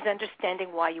it is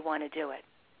understanding why you want to do it.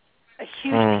 A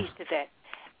huge piece of it.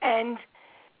 And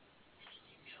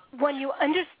when you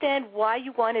understand why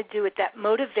you want to do it, that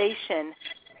motivation,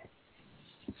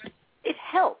 it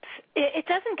helps. It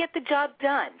doesn't get the job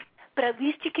done, but at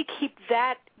least you could keep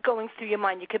that going through your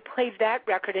mind. You could play that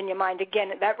record in your mind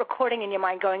again, that recording in your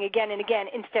mind going again and again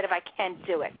instead of I can't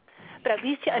do it. But at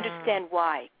least you understand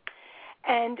why.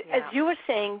 And as you were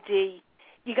saying, Dee,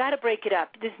 you got to break it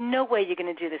up. There's no way you're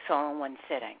going to do this all in one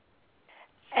sitting.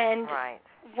 And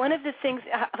one of the things,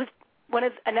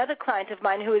 another client of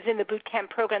mine who was in the boot camp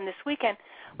program this weekend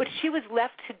what she was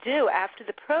left to do after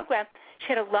the program, she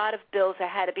had a lot of bills that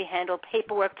had to be handled,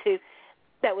 paperwork too,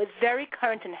 that was very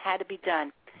current and had to be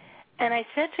done. And I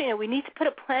said to her, we need to put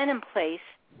a plan in place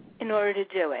in order to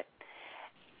do it.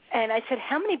 And I said,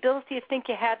 how many bills do you think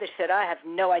you have? She said, I have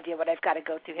no idea what I've got to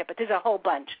go through here, but there's a whole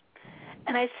bunch.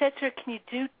 And I said to her, can you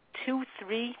do 2,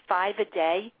 3, 5 a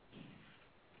day?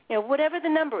 Whatever the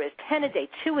number is, 10 a day,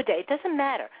 2 a day, it doesn't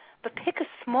matter. But pick a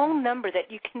small number that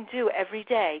you can do every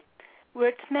day where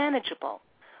it's manageable,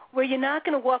 where you're not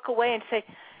going to walk away and say,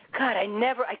 God, I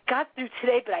got through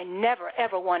today, but I never,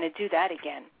 ever want to do that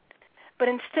again. But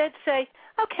instead say,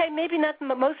 okay, maybe not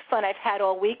the most fun I've had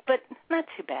all week, but not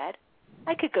too bad.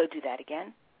 I could go do that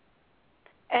again.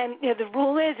 And the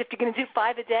rule is, if you're going to do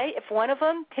 5 a day, if one of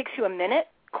them takes you a minute,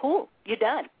 cool, you're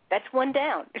done. That's one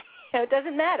down. It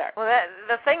doesn't matter. Well,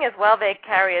 the thing as well there,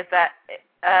 Carrie, is that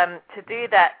to do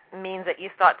that means that you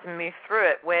start to move through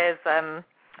it, whereas,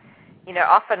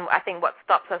 often I think what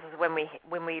stops us is when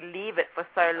we leave it for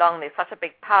so long, there's such a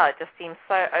big pile, it just seems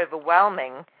so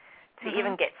overwhelming to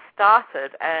even get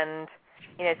started, and,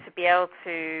 to be able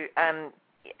to,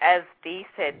 as Dee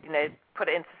said, put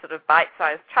it into sort of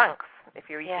bite-sized chunks if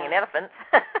you're eating an elephant.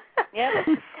 Yeah.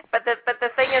 But the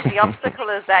thing is, the obstacle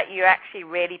is that you actually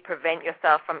really prevent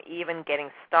yourself from even getting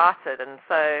started. And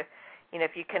so,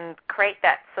 if you can create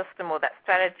that system or that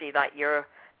strategy like you're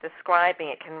describing,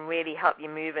 it can really help you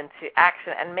move into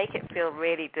action and make it feel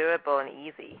really doable and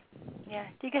easy. Yeah,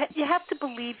 you have to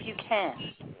believe you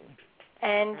can.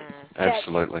 And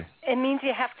absolutely. It means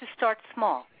you have to start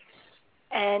small.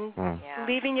 And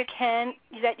believing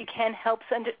that you can helps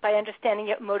by understanding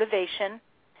your motivation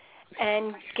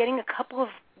and getting a couple of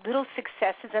little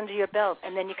successes under your belt,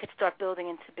 and then you could start building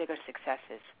into bigger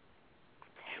successes.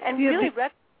 And really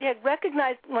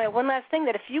recognize, one last thing,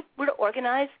 that if you were to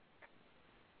organize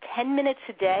 10 minutes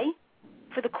a day,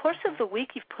 for the course of the week,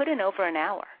 you've put in over an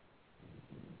hour.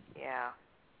 Yeah.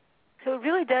 So it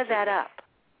really does add up.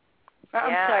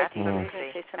 I'm sorry, Dee, you were going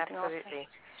to say something else. Absolutely.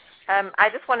 I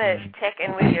just want to check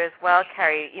in with you as well,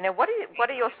 Carrie. What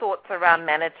are your thoughts around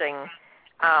managing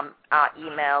our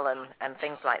email and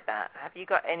things like that? Have you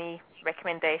got any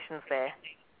recommendations there?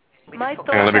 My thoughts.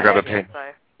 Let me grab a pen.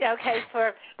 Yeah, okay.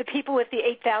 For the people with the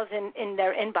 8,000 in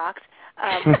their inbox,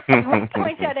 you won't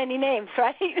point out any names,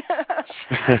 right?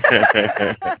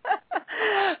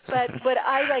 But what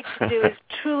I like to do is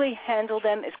truly handle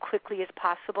them as quickly as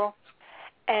possible.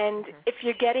 And if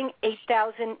you're getting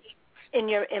 8,000 in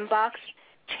your inbox,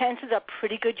 chances are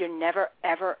pretty good you're never,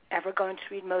 ever, ever going to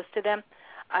read most of them.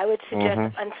 I would suggest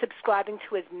unsubscribing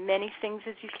to as many things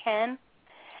as you can.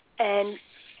 And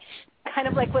kind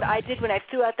of like what I did when I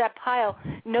threw out that pile,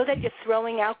 know that you're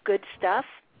throwing out good stuff,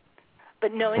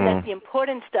 but knowing that the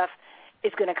important stuff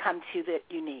is going to come to you that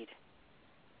you need.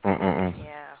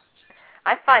 Yeah.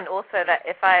 I find also that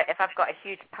if I've got a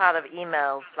huge pile of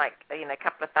emails, like, a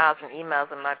couple of thousand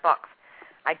emails in my box,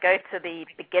 I go to the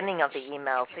beginning of the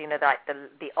email, so, like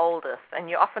the oldest, and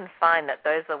you often find that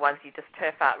those are the ones you just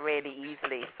turf out really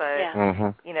easily. So,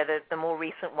 the more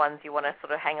recent ones you want to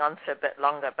sort of hang on to a bit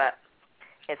longer, but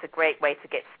it's a great way to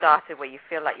get started where you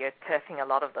feel like you're turfing a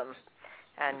lot of them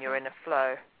and you're in a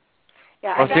flow.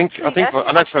 Yeah, I think to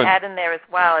add in there as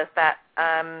well is that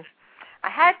I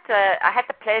had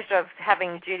the pleasure of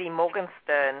having Judy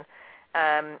Morgenstern,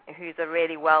 who's a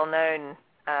really well-known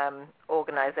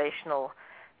organizational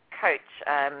coach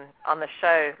on the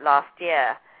show last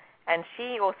year, and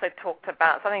she also talked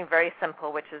about something very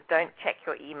simple, which is don't check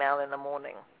your email in the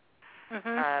morning,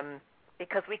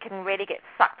 because we can really get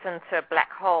sucked into a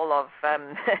black hole of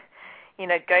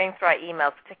going through our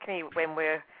emails, particularly when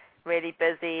we're really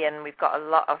busy and we've got a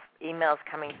lot of emails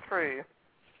coming through,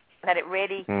 that it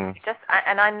really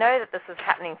and I know that this is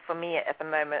happening for me at the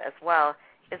moment as well,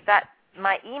 is that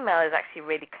my email is actually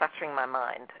really cluttering my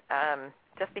mind,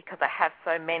 just because I have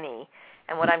so many,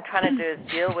 and what I'm trying to do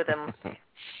is deal with them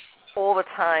all the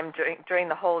time during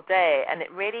the whole day, and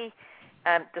it really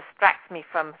distracts me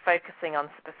from focusing on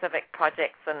specific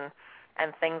projects and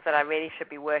things that I really should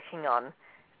be working on,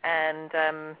 and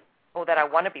or that I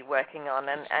want to be working on,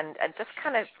 and just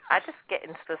kind of, I just get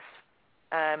into this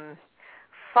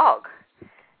fog,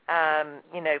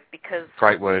 because...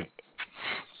 Great word.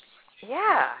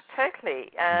 Yeah,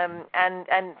 totally,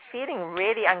 and feeling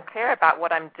really unclear about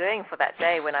what I'm doing for that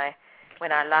day when I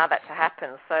allow that to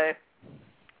happen. So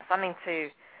something to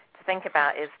think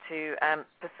about is to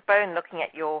postpone looking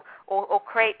at your, or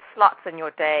create slots in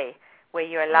your day where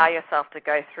you allow yourself to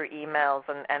go through emails,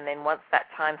 and then once that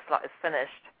time slot is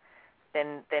finished,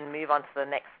 then move on to the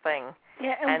next thing.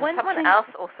 Yeah, and someone else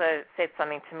also said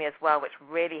something to me as well, which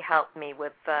really helped me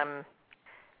with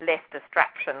less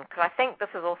distraction. Because I think this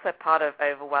is also part of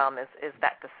overwhelm is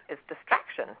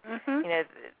distraction. Mm-hmm.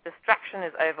 Distraction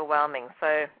is overwhelming.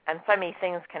 And so many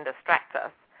things can distract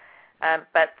us.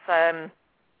 But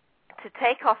to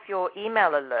take off your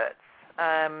email alerts.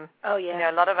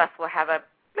 A lot of us will have a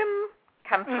blim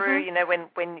come through.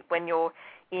 Mm-hmm. When your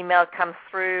email comes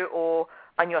through, or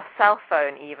on your cell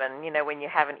phone, even when you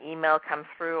have an email come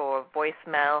through or a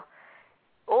voicemail.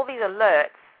 All these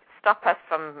alerts stop us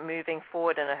from moving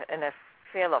forward in a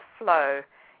feel of flow,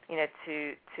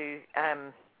 to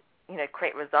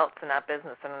create results in our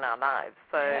business and in our lives.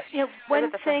 So one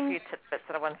those are thing, a few tidbits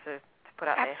that I wanted to put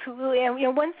out there. Absolutely.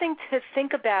 And one thing to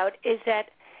think about is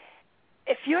that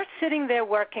if you're sitting there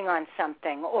working on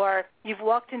something, or you've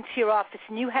walked into your office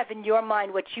and you have in your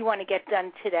mind what you want to get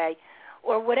done today,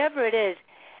 or whatever it is,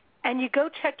 and you go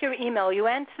check your email, you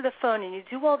answer the phone, and you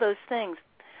do all those things,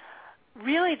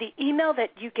 really the email that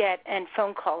you get and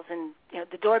phone calls and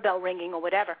the doorbell ringing or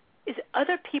whatever is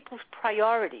other people's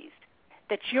priorities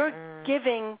that you're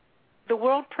giving the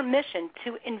world permission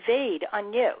to invade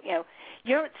on you.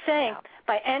 You're saying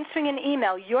by answering an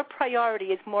email, your priority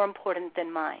is more important than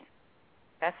mine.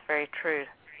 That's very true.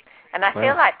 And I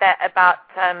feel like that about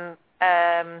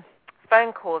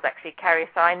phone calls, actually, Carrie.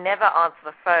 So I never answer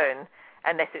the phone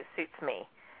unless it suits me.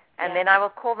 And then I will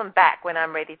call them back when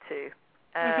I'm ready to.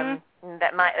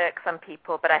 That might irk some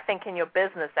people, but I think in your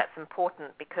business that's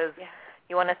important because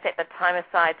you want to set the time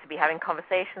aside to be having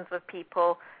conversations with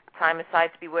people, time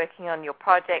aside to be working on your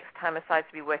projects, time aside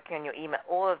to be working on your email,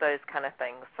 all of those kind of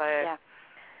things. So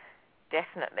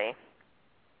definitely.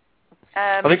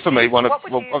 I think for me,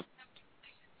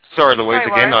 sorry, Louise,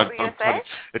 again.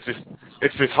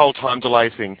 It's this whole time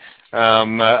delay thing.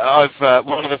 One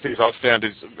of the things I've found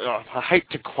is I hate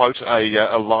to quote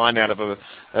a line out of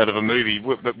a movie,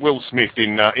 but Will Smith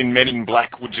in Men in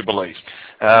Black. Would you believe?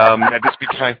 This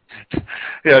became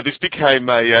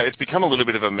it's become a little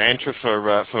bit of a mantra for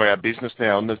our business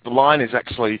now. And the line is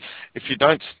actually, if you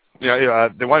don't,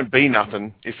 there won't be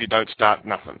nothing if you don't start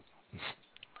nothing.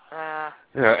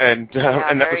 And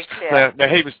that was clear.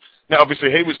 Now,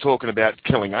 obviously, he was talking about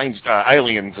killing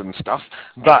aliens and stuff,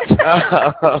 but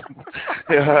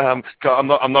I'm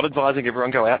not advising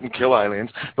everyone go out and kill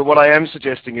aliens. But what I am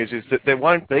suggesting is that there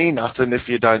won't be nothing if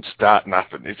you don't start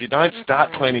nothing. If you don't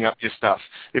start cleaning up your stuff,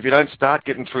 if you don't start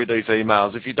getting through these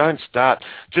emails, if you don't start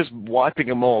just wiping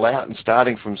them all out and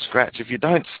starting from scratch, if you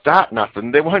don't start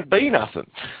nothing, there won't be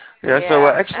nothing. So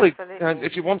actually,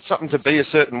 if you want something to be a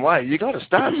certain way, you got to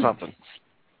start something.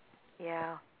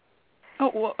 Yeah.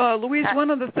 Oh, well, Louise,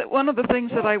 one of the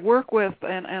things that I work with,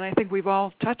 and I think we've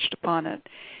all touched upon it,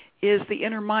 is the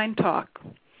inner mind talk,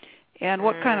 and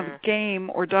what kind of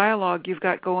game or dialogue you've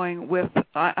got going with.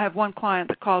 I have one client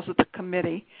that calls it the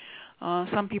committee.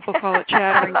 Some people call it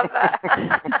chattering.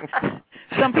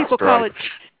 Some people call it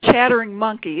chattering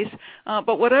monkeys.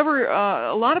 But whatever,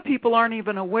 a lot of people aren't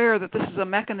even aware that this is a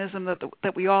mechanism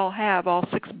that we all have. All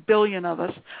 6 billion of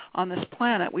us on this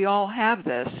planet, we all have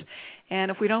this. And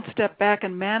if we don't step back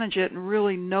and manage it and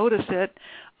really notice it,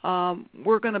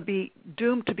 we're going to be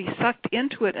doomed to be sucked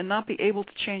into it and not be able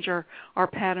to change our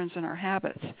patterns and our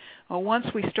habits. Once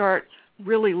we start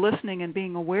really listening and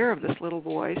being aware of this little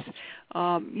voice,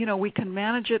 we can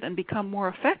manage it and become more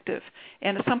effective.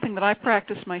 And it's something that I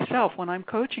practice myself when I'm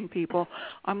coaching people.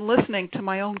 I'm listening to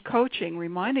my own coaching,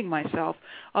 reminding myself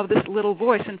of this little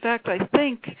voice. In fact, I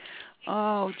think,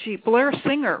 Blair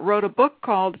Singer wrote a book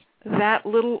called That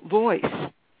Little Voice.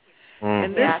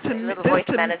 And this little voice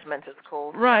management is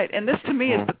called. Right, and this to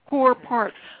me is the core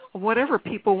part of whatever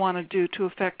people want to do to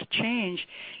affect change,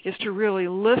 is to really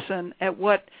listen at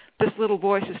what this little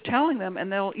voice is telling them,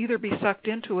 and they'll either be sucked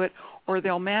into it or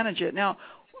they'll manage it. Now,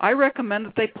 I recommend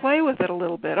that they play with it a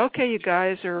little bit. Okay, you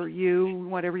guys, or you,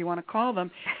 whatever you want to call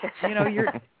them,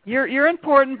 you're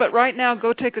important, but right now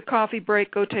go take a coffee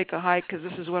break, go take a hike, because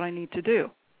this is what I need to do.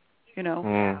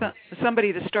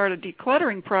 Somebody to start a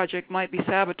decluttering project might be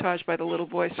sabotaged by the little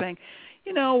voice saying,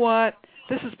 you know what,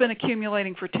 this has been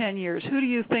accumulating for 10 years. Who do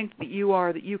you think that you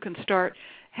are that you can start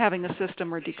having a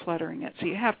system or decluttering it? So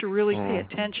you have to really pay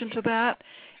attention to that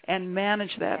and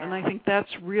manage that. And I think that's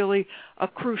really a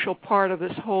crucial part of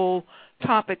this whole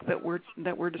topic that we're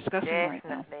discussing right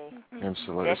now.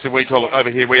 Absolutely. So we call it over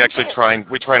here. We actually train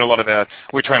a lot of our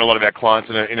clients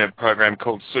in a program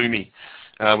called SUME.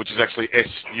 Which is actually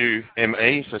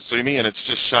SUME, so Sumi, and it's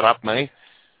just shut up, me.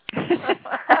 I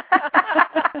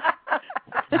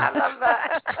love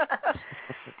that.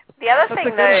 The other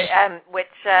thing, though, which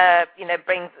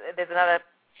brings, there's another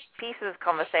piece of this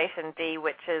conversation, Dee,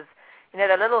 which is,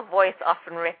 the little voice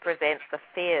often represents the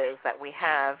fears that we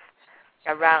have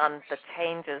around the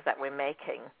changes that we're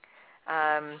making.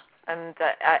 And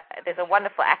there's a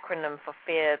wonderful acronym for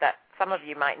fear that some of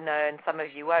you might know and some of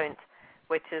you won't,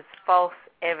 which is false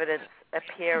evidence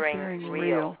appearing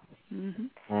real.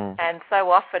 Mm-hmm. And so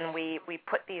often we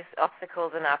put these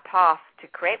obstacles in our path to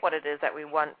create what it is that we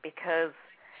want because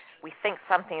we think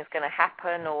something is going to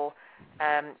happen, or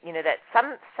that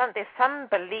there's some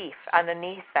belief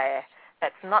underneath there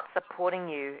that's not supporting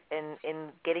you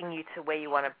in getting you to where you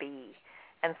want to be.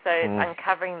 And so it's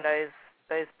uncovering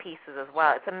those pieces as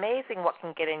well. It's amazing what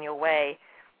can get in your way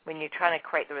when you're trying to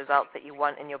create the results that you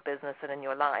want in your business and in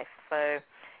your life. So,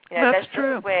 that's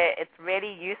true. Where it's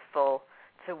really useful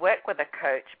to work with a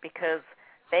coach, because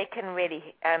they can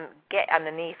really get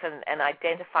underneath and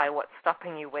identify what's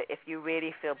stopping you if you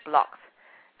really feel blocked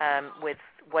with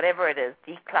whatever it is,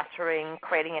 decluttering,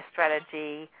 creating a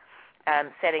strategy,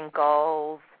 setting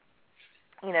goals,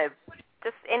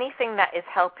 just anything that is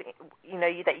helping,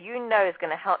 that is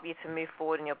going to help you to move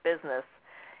forward in your business.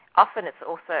 Often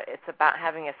it's about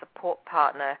having a support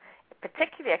partner,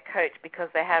 particularly a coach, because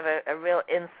they have a real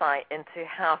insight into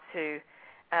how to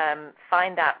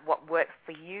find out what works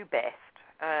for you best,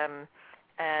 and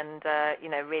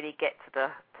really get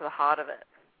to the heart of it.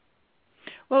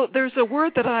 Well, there's a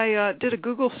word that I did a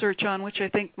Google search on, which I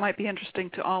think might be interesting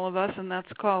to all of us, and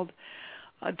that's called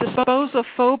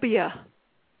disposophobia.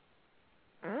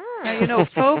 Now,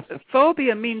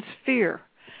 phobia means fear.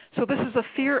 So this is a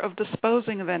fear of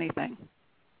disposing of anything.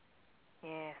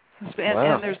 Yes.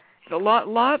 And there's a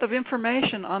lot of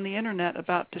information on the Internet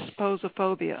about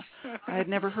disposophobia. I had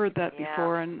never heard that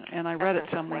before, and I read it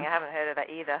somewhere. I haven't heard of that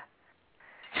either.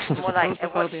 More like,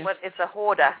 what is a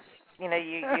hoarder? You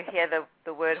hear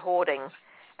the word hoarding,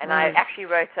 and right. I actually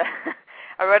wrote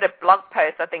a blog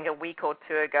post, I think a week or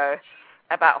two ago,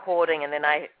 about hoarding, and then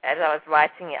as I was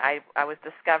writing it, I was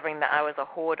discovering that I was a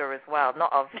hoarder as well,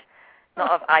 not of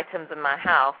items in my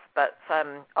house, but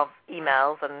of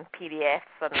emails and PDFs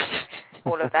and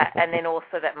all of that, and then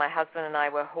also that my husband and I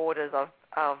were hoarders of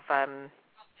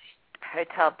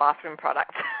hotel bathroom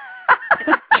products.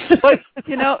 But,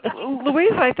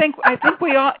 Louise, I think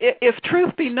we all, if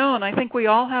truth be known, I think we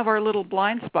all have our little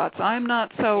blind spots. I'm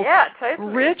not so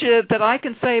rigid that I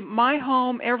can say my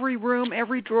home, every room,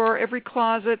 every drawer, every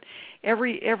closet,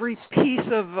 every piece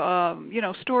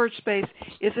of storage space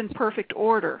is in perfect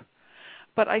order.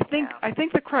 But I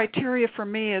think the criteria for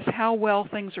me is how well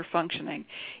things are functioning.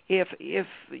 If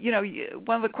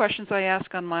one of the questions I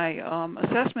ask on my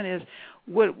assessment is,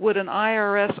 would an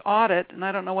IRS audit, and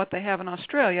I don't know what they have in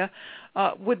Australia,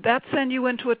 would that send you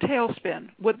into a tailspin?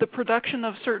 Would the production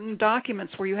of certain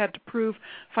documents where you had to prove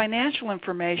financial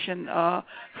information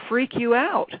freak you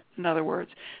out, in other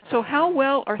words? So how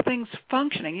well are things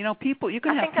functioning? I think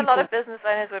a lot of business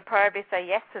owners would probably say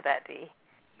yes to that, Dee.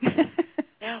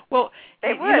 Well,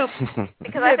 they would,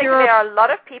 because I think there are a lot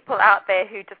of people out there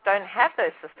who just don't have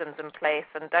those systems in place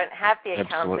and don't have the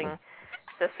accounting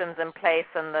systems in place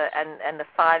and the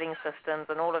filing systems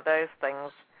and all of those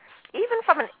things. Even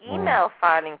from an email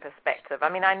filing perspective, I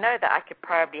mean, I know that I could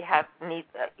probably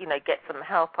get some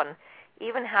help on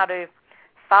even how to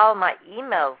file my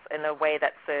emails in a way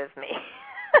that serves me.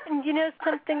 And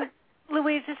something,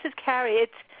 Louise, this is Carrie.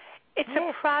 It's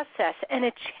a process, and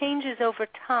it changes over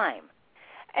time.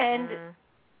 And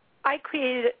I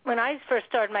created, when I first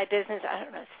started my business, I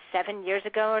don't know, 7 years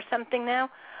ago or something now,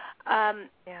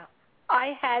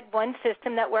 I had one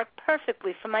system that worked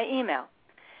perfectly for my email.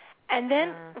 And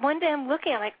then one day I'm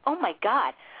looking, I'm like, oh, my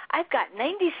God, I've got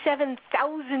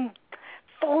 97,000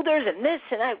 folders and this,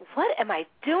 and what am I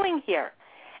doing here?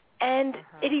 And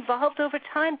it evolved over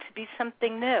time to be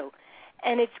something new.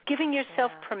 And it's giving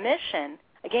yourself permission,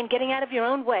 again, getting out of your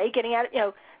own way, getting out,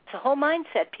 it's a whole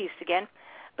mindset piece again,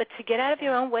 but to get out of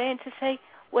your own way and to say,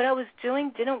 what I was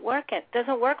doing didn't work, it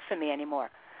doesn't work for me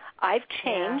anymore. I've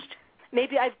changed. Yeah.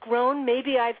 Maybe I've grown.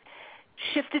 Maybe I've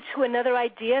shifted to another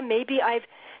idea. Maybe I've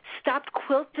stopped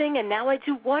quilting and now I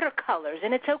do watercolors,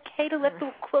 and it's okay to let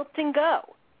the quilting go.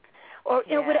 Or,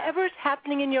 whatever is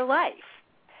happening in your life.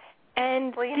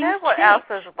 And well, what else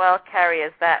as well, Carrie,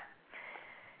 is that,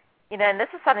 and this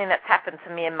is something that's happened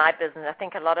to me in my business, I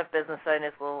think a lot of business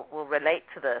owners will relate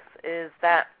to this, is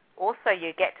that also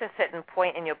you get to a certain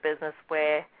point in your business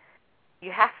where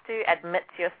you have to admit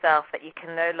to yourself that you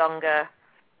can no longer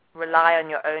rely on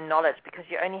your own knowledge because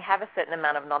you only have a certain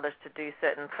amount of knowledge to do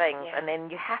certain things, and then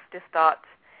you have to start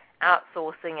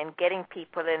outsourcing and getting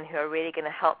people in who are really going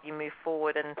to help you move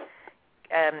forward and,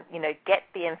 get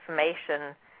the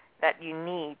information that you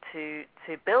need to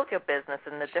build your business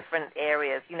in the different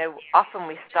areas. Often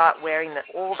we start wearing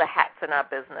all the hats in our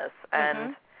business,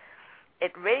 and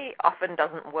it really often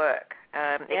doesn't work.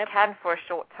 It can for a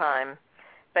short time,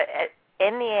 but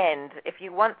in the end, if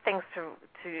you want things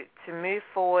to move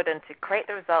forward and to create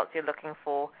the results you're looking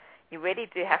for, you really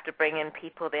do have to bring in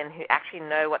people then who actually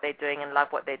know what they're doing and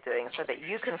love what they're doing, so that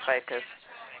you can focus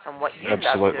on what you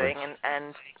love doing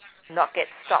and not get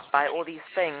stopped by all these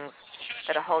things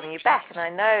that are holding you back. And I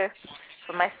know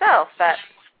for myself that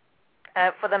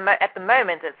at the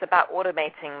moment it's about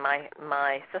automating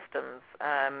my systems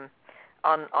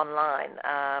online,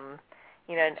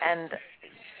 and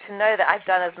to know that I've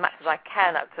done as much as I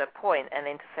can up to a point, and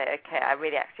then to say, okay, I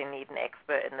really actually need an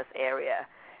expert in this area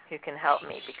who can help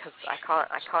me, because I can't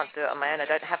do it on my own. I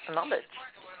don't have the knowledge.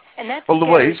 And that's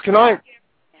Louise, can I?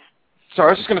 Sorry,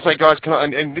 I was just going to say, guys,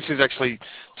 and this is actually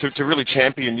to really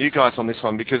champion you guys on this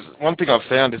one, because one thing I've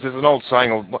found is there's an old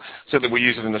saying, or certainly we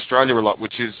use it in Australia a lot,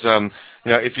 which is,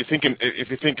 if you think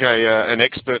an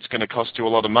expert's going to cost you a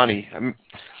lot of money,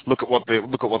 look at what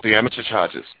the amateur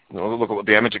charges. Look at what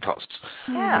the amateur costs.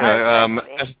 Yeah.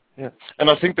 And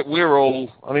I think that we're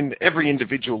all, every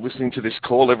individual listening to this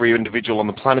call, every individual on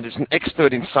the planet is an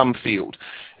expert in some field.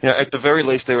 At the very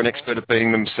least, they're an expert at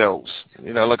being themselves.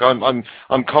 I'm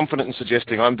confident in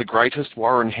suggesting I'm the greatest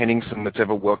Warren Henningsen that's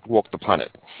ever walked the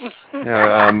planet.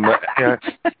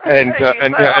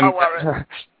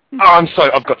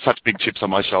 I've got such big chips on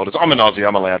my shoulders. I'm an Aussie.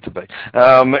 I'm allowed to be.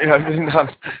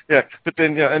 But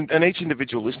then, and each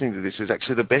individual listening to this is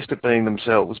actually the best at being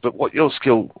themselves. But what your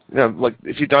skill,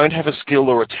 if you don't have a skill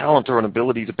or a talent or an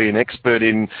ability to be an expert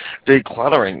in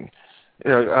decluttering,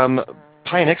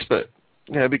 pay an expert.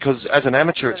 Because as an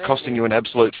amateur, it's costing you an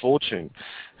absolute fortune.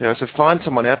 So find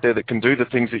someone out there that can do the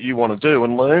things that you want to do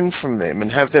and learn from them and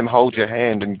have them hold your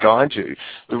hand and guide you.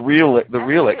 The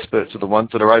real experts are the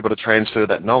ones that are able to transfer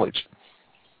that knowledge.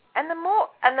 And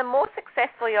the more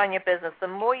successful you're in your business, the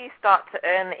more you start to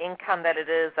earn the income that it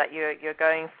is that you're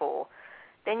going for,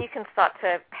 then you can start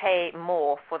to pay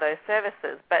more for those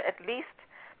services. But at least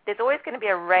there's always going to be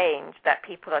a range that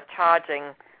people are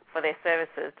charging for their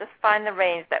services. Just find the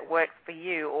range that works for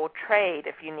you, or trade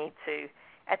if you need to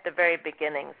at the very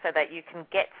beginning, so that you can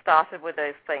get started with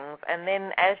those things. And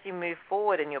then as you move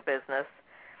forward in your business,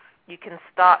 you can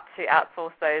start to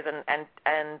outsource those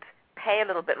and pay a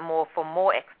little bit more for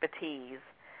more expertise.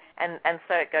 And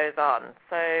so it goes on.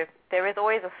 So there is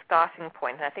always a starting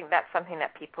point. And I think that's something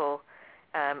that people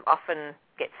often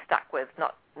get stuck with,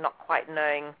 not quite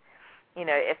knowing,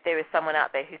 if there is someone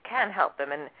out there who can help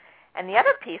them. And the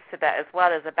other piece to that as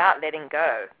well is about letting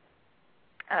go.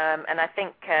 And I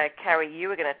think, Carrie, you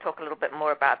were going to talk a little bit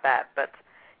more about that. But,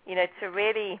 to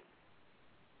really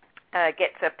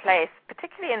get to a place,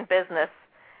 particularly in business,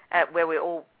 where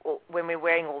when we're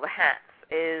wearing all the hats,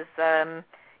 is, to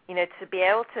be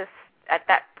able to,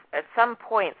 at some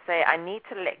point, say, I need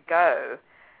to let go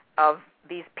of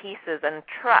these pieces and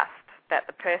trust that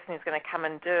the person who's going to come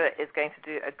and do it is going to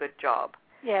do a good job.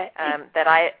 Yeah. That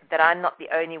I'm not the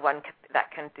only one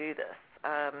that can do this.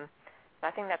 I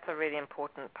think that's a really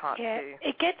important part too.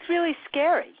 It gets really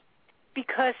scary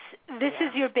because this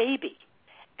is your baby.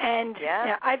 And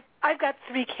I've got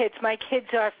 3 kids. My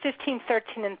kids are 15,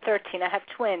 13, and 13. I have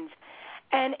twins.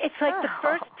 And it's like the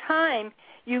first time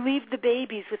you leave the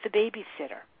babies with the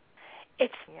babysitter.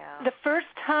 It's the first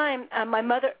time my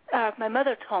mother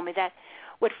told me that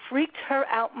what freaked her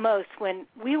out most when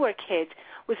we were kids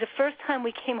was the first time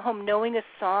we came home knowing a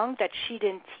song that she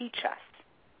didn't teach us.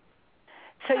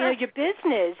 So, your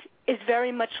business is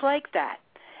very much like that.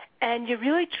 And you're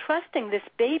really trusting this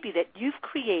baby that you've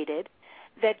created,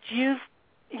 that you've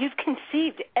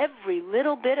conceived every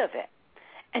little bit of it,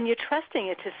 and you're trusting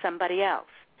it to somebody else.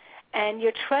 And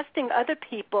you're trusting other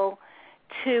people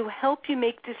to help you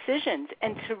make decisions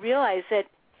and to realize that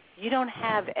you don't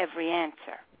have every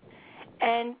answer.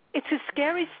 And it's a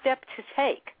scary step to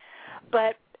take.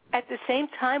 But at the same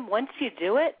time, once you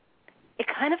do it, it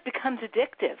kind of becomes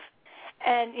addictive.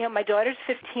 And, my daughter's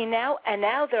 15 now, and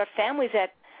now there are families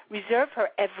that reserve her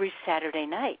every Saturday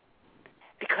night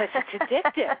because it's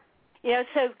addictive.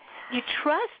 So you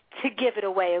trust to give it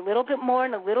away a little bit more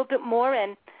and a little bit more,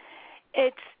 and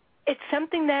it's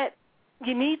something that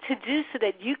you need to do so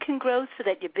that you can grow, so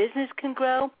that your business can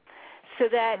grow, so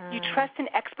that you trust an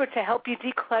expert to help you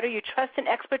declutter, you trust an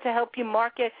expert to help you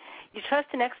market, you trust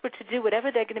an expert to do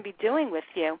whatever they're going to be doing with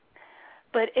you.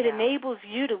 But it enables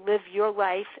you to live your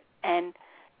life and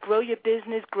grow your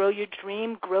business, grow your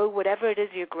dream, grow whatever it is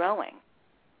you're growing,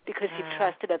 because you've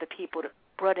trusted other people,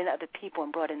 brought in other people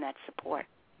and brought in that support.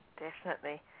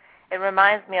 Definitely. It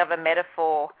reminds me of a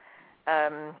metaphor,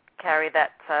 Carrie,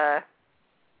 that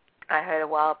I heard a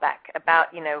while back about,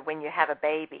 when you have a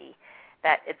baby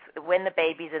that it's when the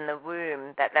baby's in the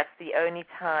womb that's the only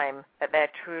time that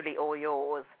they're truly all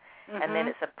yours. And then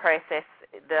it's a process.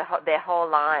 Their whole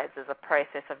lives is a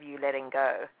process of you letting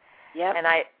go. Yep.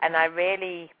 And I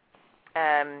really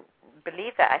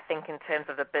believe that. I think in terms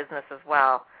of the business as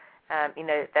well.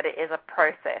 That it is a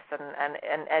process,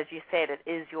 and as you said, it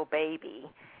is your baby,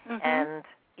 and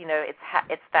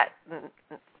it's that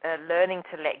learning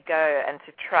to let go and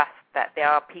to trust that there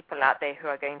are people out there who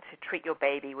are going to treat your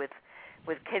baby with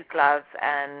kid gloves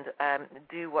and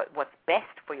do what's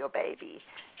best for your baby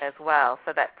as well,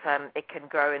 so that it can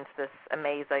grow into this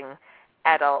amazing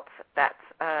adult that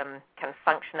can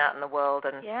function out in the world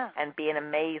and be an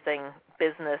amazing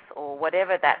business or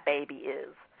whatever that baby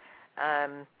is,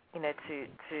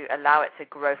 to allow it to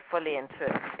grow fully into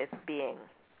its being.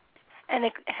 And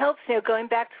it helps, going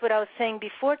back to what I was saying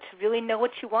before, to really know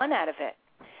what you want out of it.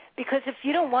 Because if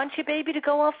you don't want your baby to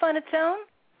go off on its own,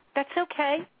 that's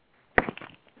okay.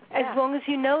 As long as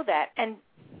you know that and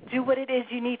do what it is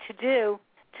you need to do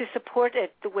to support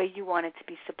it the way you want it to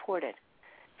be supported.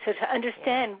 So to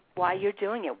understand why you're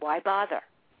doing it, why bother?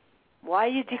 Why are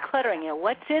you decluttering it?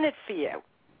 What's in it for you?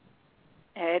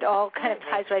 And it all kind of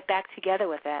ties right back together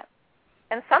with that.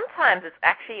 And sometimes it's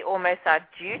actually almost our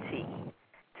duty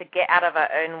to get out of our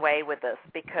own way with this,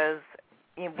 because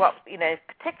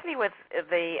particularly with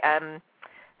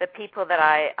the people that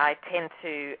I tend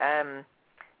to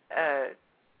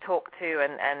talk to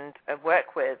and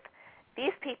work with,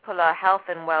 these people are health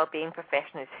and well-being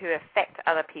professionals who affect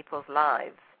other people's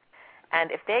lives.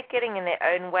 And if they're getting in their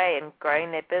own way and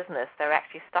growing their business, they're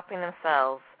actually stopping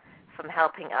themselves from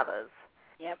helping others.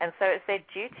 Yep. And so it's their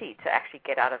duty to actually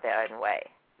get out of their own way.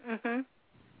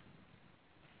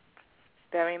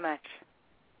 Very much.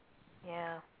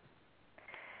 Yeah.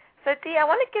 So, Dee, I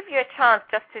want to give you a chance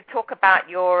just to talk about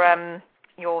your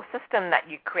system that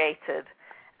you created.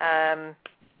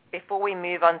 Before we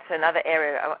move on to another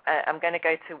area, I'm going to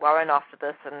go to Warren after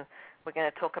this, and we're going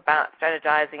to talk about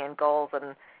strategizing and goals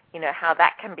and how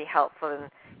that can be helpful in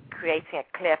creating a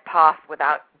clear path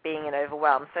without being an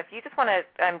overwhelm. So if you just want to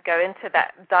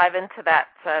dive into that,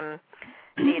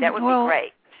 Dee, that would be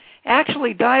great.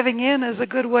 Actually, diving in is a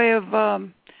good way of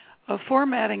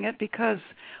formatting it, because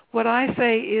what I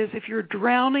say is if you're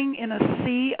drowning in a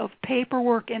sea of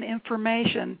paperwork and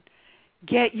information,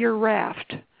 get your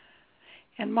raft.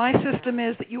 And my system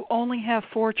is that you only have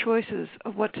 4 choices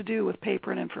of what to do with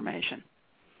paper and information.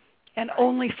 And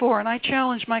only 4. And I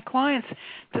challenge my clients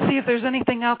to see if there's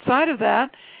anything outside of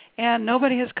that, and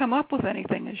nobody has come up with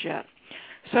anything as yet.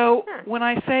 So when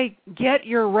I say get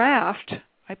your raft,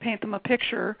 I paint them a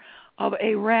picture of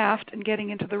a raft and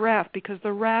getting into the raft, because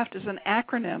the raft is an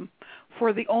acronym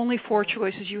for the only 4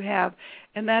 choices you have,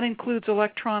 and that includes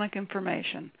electronic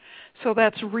information. So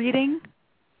that's reading,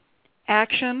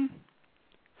 action,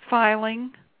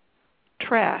 filing,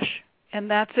 trash, and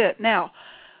that's it. Now,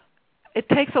 it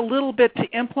takes a little bit to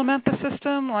implement the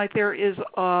system. Like there is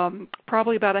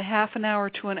probably about a half an hour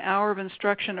to an hour of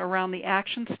instruction around the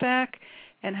action stack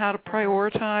and how to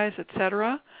prioritize,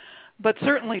 etc. But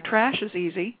certainly trash is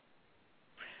easy.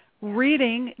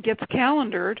 Reading gets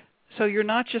calendared, so you're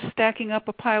not just stacking up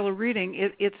a pile of reading.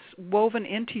 It's woven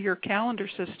into your calendar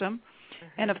system.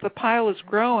 And if the pile is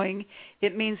growing,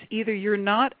 it means either you're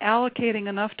not allocating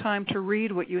enough time to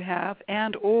read what you have,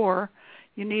 and or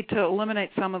you need to eliminate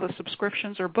some of the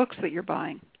subscriptions or books that you're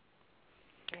buying.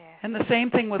 Yeah. And the same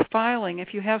thing with filing.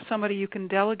 If you have somebody you can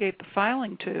delegate the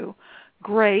filing to,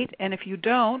 great. And if you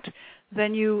don't,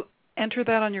 then you enter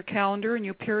that on your calendar and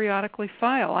you periodically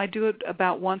file. I do it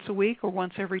about once a week or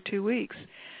once every 2 weeks.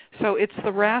 So it's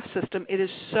the RAF system. It is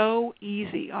so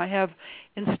easy. I have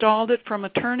installed it from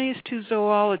attorneys to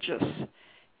zoologists.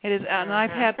 It is, and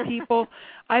I've had people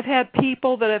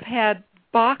that have had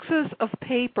boxes of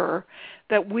paper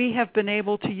that we have been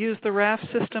able to use the RAF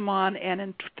system on, and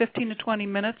in 15 to 20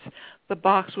 minutes, the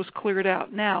box was cleared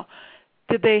out. Now,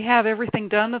 did they have everything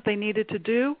done that they needed to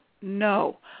do?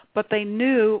 No. But they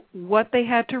knew what they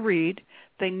had to read,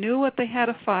 they knew what they had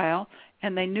to file,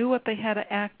 and they knew what they had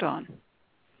to act on.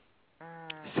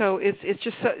 So it's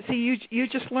just, see, you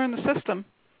just learn the system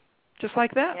just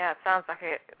like that. Yeah, it sounds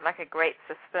like a great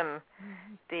system,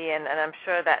 Dee, and I'm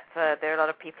sure that there are a lot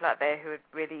of people out there who would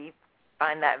really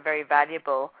find that very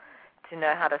valuable to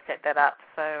know how to set that up.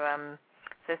 So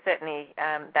certainly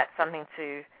that's something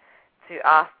to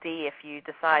ask Dee if you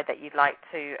decide that you'd like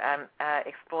to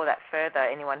explore that further,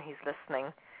 anyone who's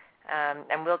listening.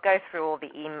 And we'll go through all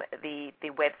the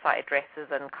website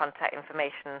addresses and contact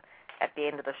information at the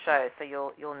end of the show, so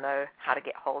you'll know how to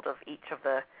get hold of each of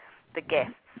the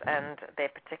guests and their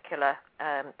particular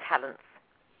talents.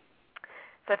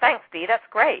 So thanks, Dee. That's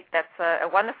great. That's a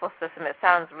wonderful system. It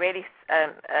sounds really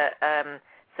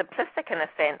simplistic in a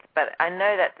sense, but I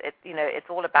know that it's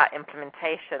all about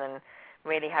implementation and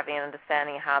really having an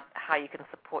understanding of how you can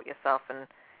support yourself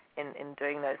in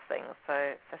doing those things. So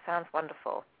it sounds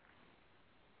wonderful.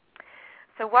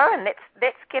 So Warren,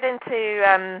 let's get into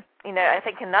I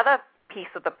think another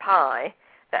piece of the pie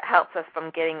that helps us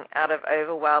from getting out of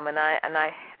overwhelm, and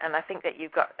I think that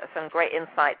you've got some great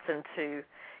insights into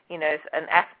an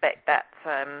aspect that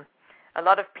a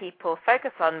lot of people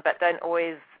focus on but don't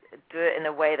always do it in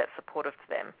a way that's supportive to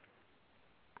them.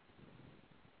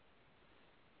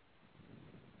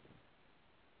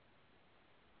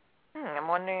 I'm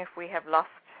wondering if we have lost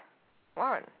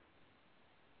Warren.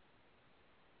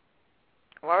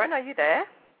 Warren, are you there?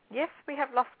 Yes, we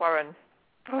have lost Warren.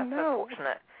 Oh, That's no.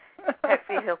 unfortunate.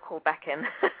 Hopefully he'll call back in.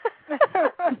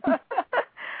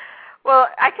 Well,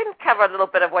 I can cover a little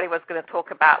bit of what he was going to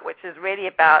talk about, which is really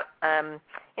about, and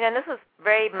this is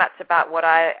very much about what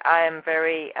I am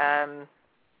very,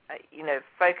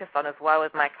 focused on as well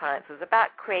as my clients, is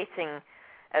about creating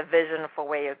a vision for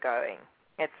where you're going.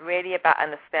 It's really about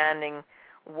understanding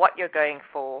what you're going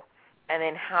for and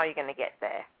then how you're going to get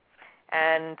there.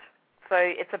 And so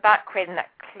it's about creating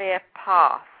that clear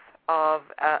path of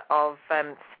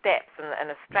steps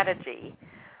and a strategy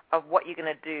of what you're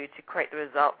going to do to create the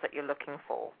results that you're looking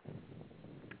for.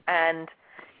 And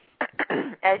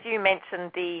as you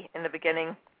mentioned, Dee, in the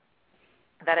beginning,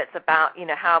 that it's about,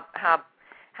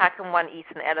 how can one eat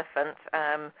an elephant?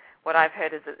 What I've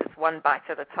heard is it's one bite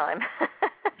at a time.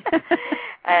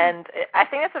 And I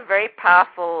think it's a very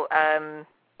powerful,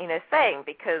 saying,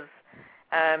 because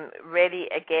really,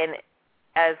 again,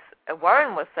 as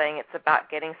Warren was saying, it's about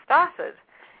getting started.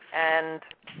 And,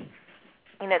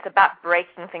 it's about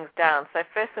breaking things down. So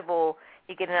first of all,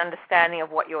 you get an understanding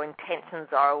of what your intentions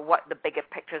are, or what the bigger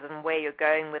picture is and where you're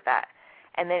going with that.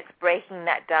 And then it's breaking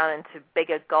that down into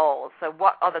bigger goals. So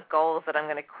what are the goals that I'm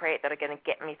going to create that are going to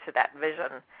get me to that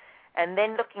vision? And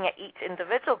then looking at each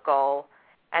individual goal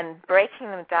and breaking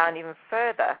them down even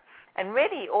further, and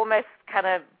really almost kind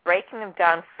of breaking them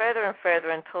down further and further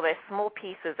until they're small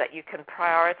pieces that you can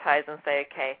prioritize and say,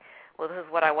 okay, well, this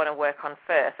is what I want to work on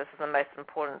first. This is the most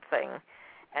important thing.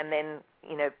 And then,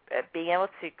 being able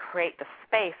to create the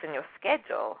space in your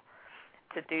schedule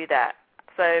to do that.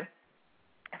 So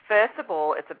first of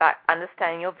all, it's about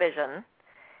understanding your vision.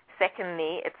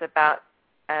 Secondly, it's about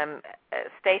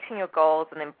stating your goals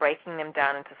and then breaking them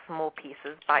down into small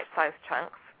pieces, bite-sized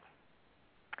chunks.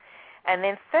 And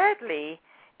then thirdly,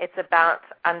 it's about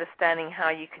understanding how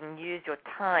you can use your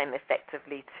time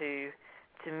effectively to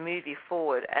move you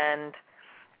forward. And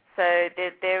so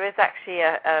there is actually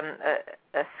a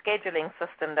scheduling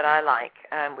system that I like,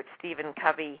 which Stephen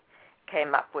Covey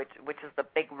came up with, which is the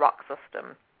Big Rock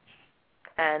system.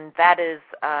 And that is,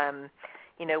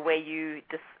 where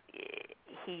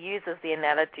he uses the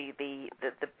analogy, the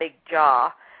big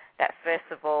jar that first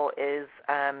of all is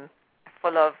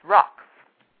full of rocks.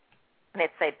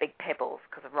 Let's say big pebbles,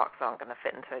 because the rocks aren't going to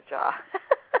fit into a jar.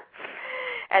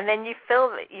 And then you fill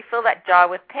that jar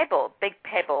with big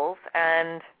pebbles,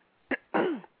 and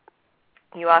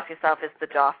you ask yourself, is the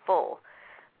jar full?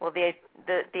 Well,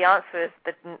 the answer is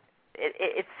that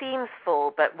it seems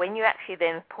full, but when you actually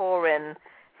then pour in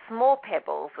small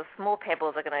pebbles, the small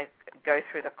pebbles are going to go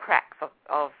through the cracks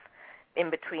of in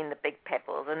between the big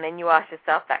pebbles, and then you ask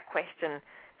yourself that question,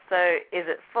 so is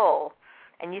it full?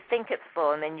 And you think it's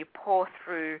full, and then you pour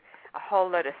through a whole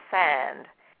load of sand,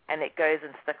 and it goes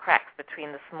into the cracks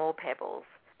between the small pebbles.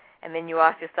 And then you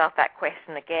ask yourself that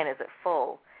question again, is it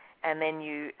full? And then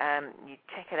you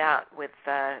check it out with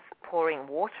pouring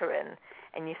water in,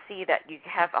 and you see that you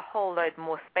have a whole load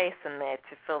more space in there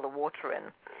to fill the water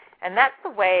in. And that's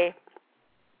the way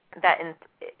that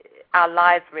our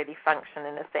lives really function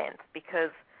in a sense, because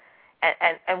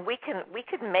and we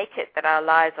could make it that our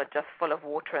lives are just full of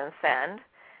water and sand,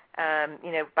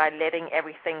 by letting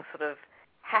everything sort of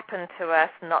happen to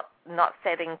us, not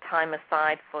setting time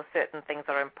aside for certain things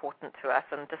that are important to us,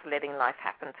 and just letting life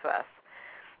happen to us.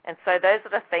 And so those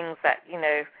are the things that,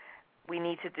 we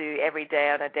need to do every day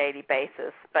on a daily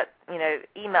basis. But,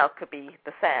 email could be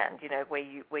the sand, where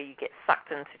you get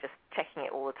sucked into just checking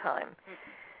it all the time. Mm-hmm.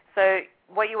 So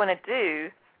what you want to do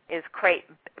is create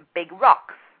big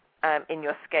rocks in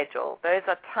your schedule. Those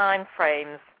are time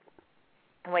frames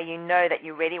where you know that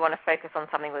you really want to focus on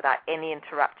something without any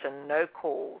interruption, no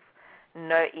calls,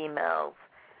 no emails,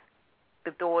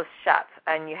 the door's shut,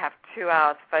 and you have 2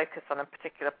 hours focused on a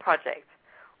particular project.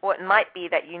 Or it might be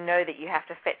that you know that you have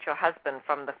to fetch your husband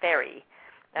from the ferry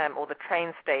or the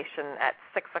train station at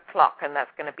 6 o'clock, and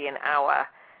that's going to be an hour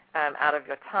out of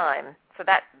your time. so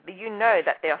that you know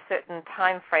that there are certain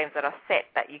time frames that are set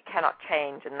that you cannot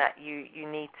change and that you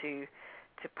need to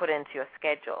put into your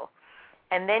schedule.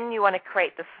 And then you want to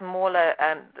create the smaller,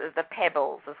 the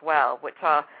pebbles as well, which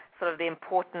are sort of the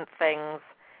important things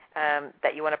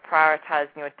that you want to prioritize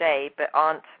in your day, but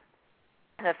aren't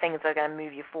the things that are going to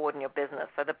move you forward in your business.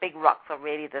 So the big rocks are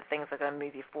really the things that are going to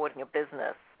move you forward in your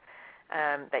business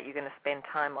that you're going to spend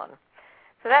time on.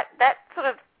 So that sort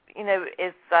of,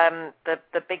 is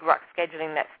the big rock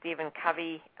scheduling that Stephen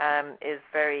Covey is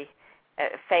very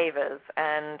favors,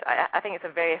 and I think it's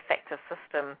a very effective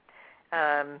system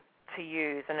to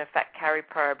use. And in fact, Carrie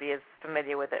probably is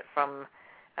familiar with it from.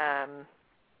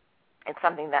 It's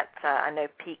something that I know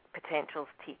Peak Potentials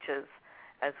teaches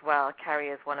as well. Carrie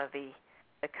is one of the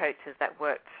coaches that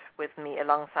worked with me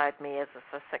alongside me as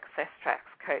a Success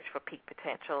Tracks coach for Peak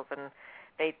Potentials, and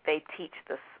they teach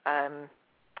this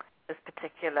this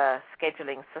particular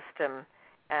scheduling system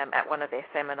at one of their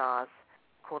seminars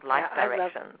called Life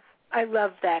Directions. I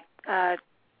love that.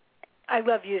 I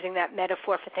love using that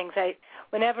metaphor for things.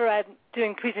 Whenever I'm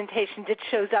doing presentations, it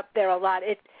shows up there a lot.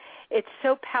 It's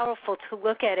so powerful to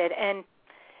look at it, and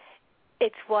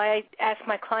it's why I ask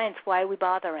my clients, why are we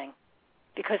bothering?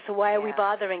 Because the why are we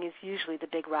bothering is usually the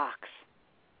big rocks.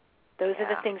 Those are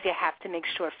the things you have to make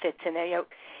sure fits in there.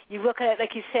 You look at it,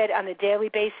 like you said, on a daily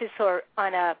basis or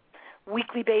on a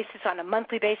weekly basis, on a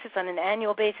monthly basis, on an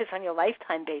annual basis, on your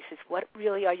lifetime basis. What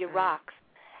really are your rocks?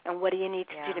 And what do you need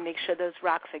to do to make sure those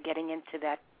rocks are getting into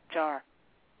that jar?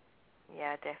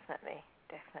 Yeah, definitely.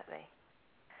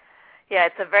 Yeah,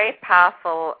 it's a very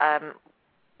powerful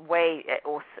way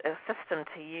or a system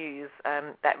to use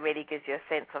that really gives you a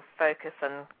sense of focus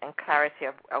and clarity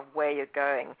of where you're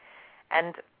going.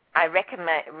 And I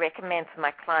recommend to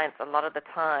my clients a lot of the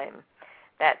time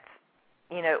that,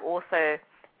 also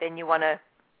then you want to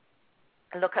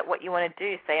look at what you want to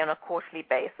do, say, on a quarterly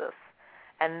basis,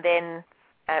 and then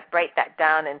break that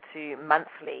down into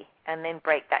monthly, and then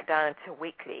break that down into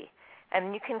weekly.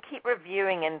 And you can keep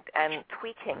reviewing and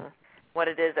tweaking what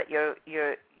it is that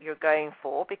you're going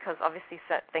for, because obviously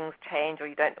things change or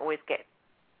you don't always get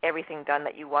everything done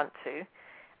that you want to.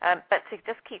 But to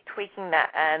just keep tweaking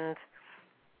that and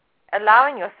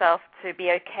allowing yourself to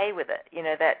be okay with it.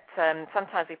 That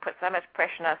sometimes we put so much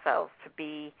pressure on ourselves to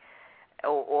be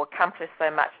or accomplish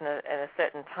so much in a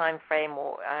certain time frame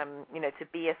or, to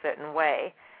be a certain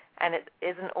way, and it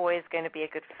isn't always going to be a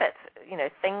good fit.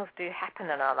 Things do happen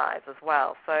in our lives as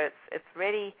well. So it's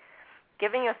really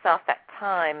giving yourself that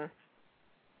time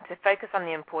to focus on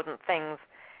the important things,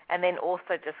 and then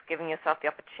also just giving yourself the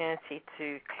opportunity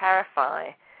to clarify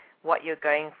what you're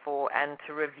going for and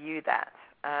to review that.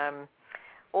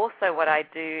 Also, what I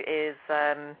do is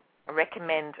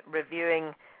recommend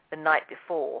reviewing the night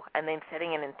before and then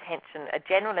setting an intention, a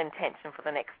general intention for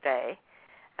the next day.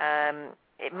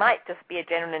 It might just be a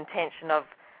general intention of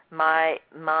my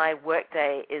work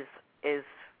day is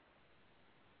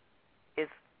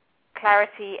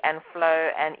clarity and flow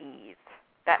and ease.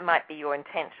 That might be your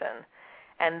intention.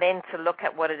 And then to look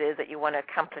at what it is that you want to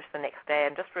accomplish the next day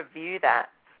and just review that,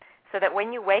 so that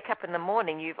when you wake up in the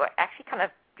morning, you've actually kind of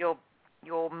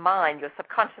your mind, your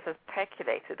subconscious has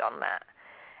percolated on that.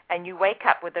 And you wake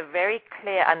up with a very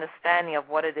clear understanding of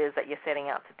what it is that you're setting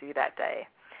out to do that day.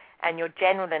 And your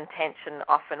general intention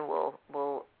often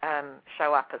will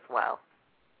show up as well.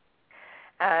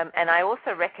 And I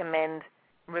also recommend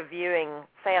reviewing,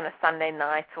 say on a Sunday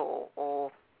night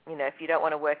or if you don't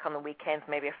want to work on the weekends,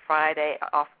 maybe a Friday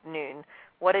afternoon,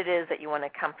 what it is that you want to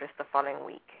accomplish the following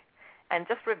week. And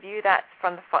just review that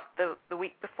from the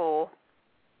week before,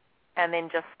 and then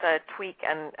just tweak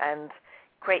and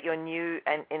create your new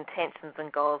intentions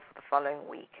and goals for the following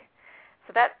week.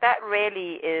 So that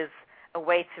really is a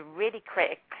way to really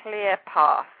create a clear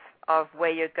path of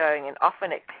where you're going, and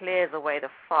often it clears away the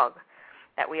fog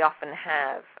that we often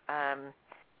have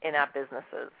in our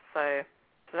businesses. So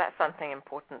that's something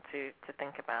important to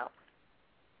think about.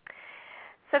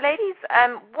 So ladies,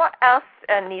 what else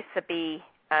needs to be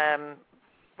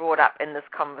brought up in this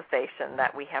conversation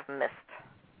that we have missed?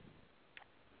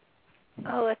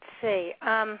 Oh, let's see.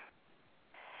 I'd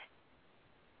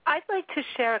like to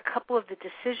share a couple of the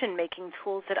decision-making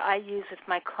tools that I use with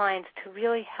my clients to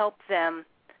really help them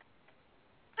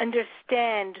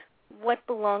understand what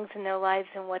belongs in their lives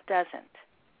and what doesn't.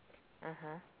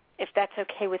 Mm-hmm. If that's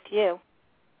okay with you.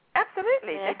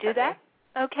 Absolutely. Can I do that?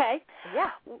 Okay.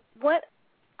 Yeah.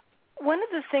 One of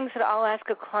the things that I'll ask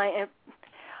a client,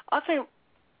 often,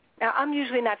 now I'm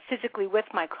usually not physically with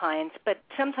my clients, but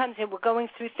sometimes we're going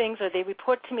through things, or they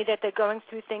report to me that they're going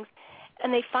through things,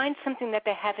 and they find something that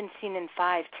they haven't seen in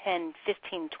 5, 10,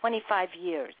 15, 25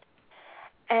 years.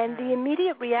 And the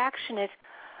immediate reaction is,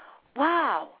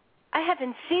 wow, I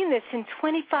haven't seen this in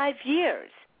 25 years.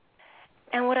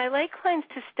 And what I like clients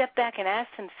to step back and ask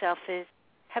themselves is,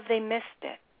 have they missed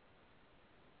it?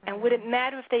 And would it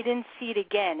matter if they didn't see it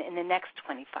again in the next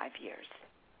 25 years?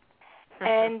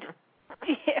 And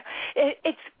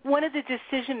it's one of the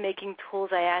decision-making tools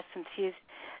I ask them to use.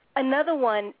 Another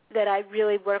one that I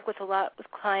really work with a lot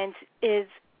with clients is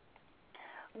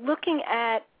looking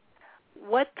at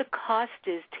what the cost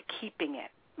is to keeping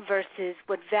it versus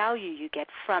what value you get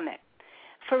from it.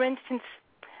 For instance,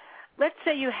 let's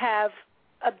say you have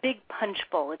a big punch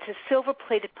bowl. It's a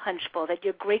silver-plated punch bowl that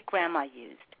your great-grandma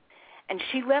used. And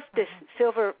she left this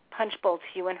silver punch bowl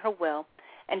to you in her will,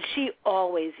 and she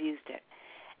always used it.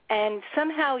 And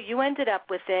somehow you ended up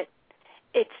with it.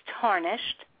 It's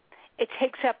tarnished. It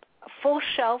takes up a full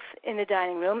shelf in the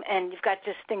dining room, and you've got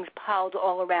just things piled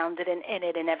all around it and in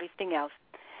it and everything else.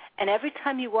 And every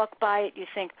time you walk by it, you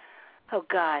think, oh,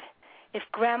 God, if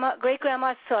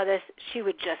great-grandma saw this, she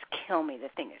would just kill me. The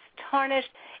thing is tarnished.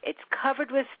 It's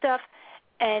covered with stuff,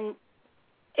 and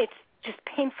it's just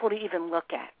painful to even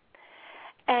look at.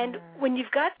 And when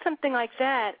you've got something like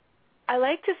that, I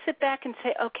like to sit back and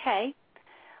say, okay,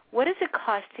 what is it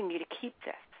costing you to keep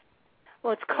this?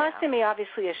 Well, it's costing me,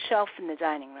 obviously, a shelf in the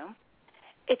dining room.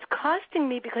 It's costing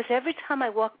me because every time I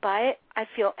walk by it, I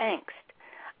feel angst.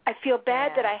 I feel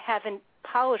bad that I haven't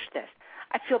polished this.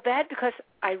 I feel bad because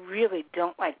I really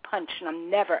don't like punch, and I'm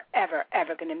never, ever,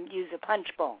 ever going to use a punch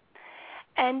bowl.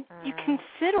 And you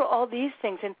consider all these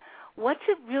things, and what's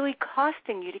it really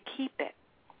costing you to keep it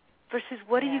versus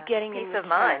what are you getting in return? Peace of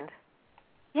mind.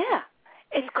 Yeah.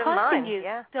 It's costing you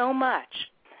so much.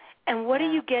 And what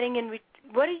are you getting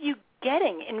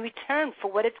in return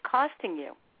for what it's costing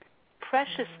you?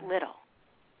 Precious little.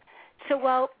 So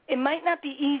while it might not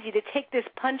be easy to take this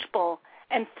punch bowl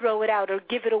and throw it out or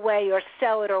give it away or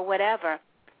sell it or whatever,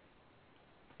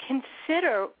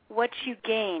 consider what you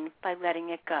gain by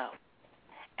letting it go.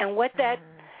 And what that,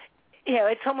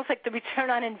 it's almost like the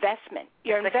return on investment.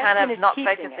 Your investment kind of is not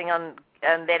keeping focusing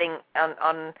it.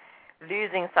 on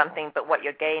losing something, but what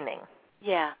you're gaining.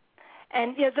 Yeah.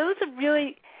 And those are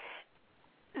really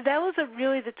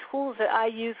the tools that I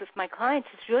use with my clients,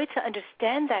 is really to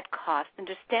understand that cost,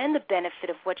 understand the benefit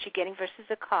of what you're getting versus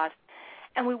the cost.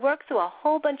 And we work through a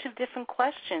whole bunch of different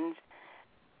questions,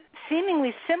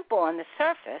 seemingly simple on the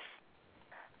surface,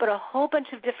 but a whole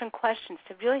bunch of different questions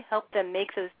to really help them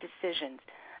make those decisions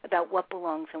about what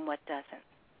belongs and what doesn't.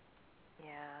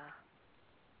 Yeah.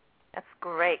 That's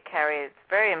great, Carrie. It's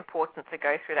very important to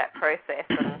go through that process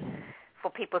and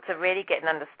for people to really get an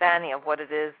understanding of what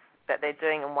it is that they're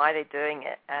doing and why they're doing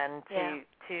it, and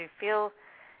to feel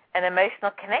an emotional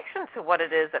connection to what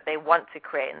it is that they want to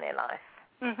create in their life.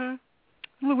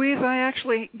 Louise, I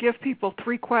actually give people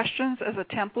 3 questions as a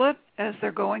template as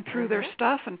they're going through their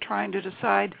stuff and trying to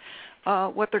decide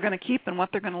what they're going to keep and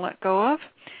what they're going to let go of.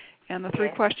 And the 3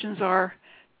 questions are,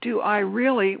 do I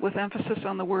really, with emphasis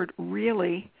on the word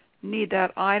really, need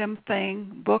that item,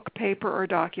 thing, book, paper, or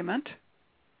document?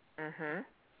 And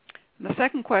the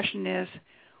second question is,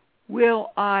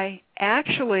 will I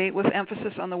actually, with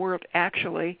emphasis on the word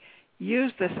actually,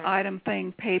 use this item,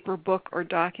 thing, paper, book, or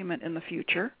document in the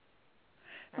future?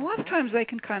 A lot of times they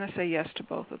can kind of say yes to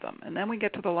both of them. And then we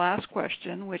get to the last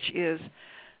question, which is,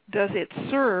 does it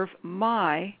serve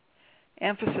my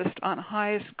emphasis on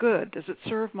highest good? Does it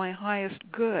serve my highest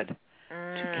good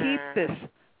to keep this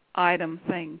item,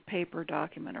 thing, paper,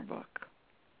 document, or book?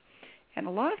 And a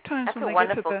lot of times that's a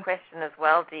wonderful question as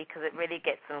well, Dee, because it really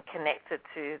gets them connected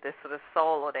to the sort of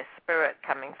soul or their spirit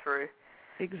coming through.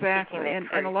 Exactly. And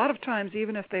a lot of times,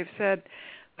 even if they've said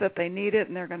that they need it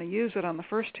and they're going to use it on the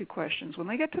first 2 questions, when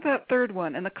they get to that third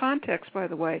one, and the context, by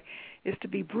the way, is to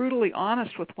be brutally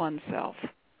honest with oneself.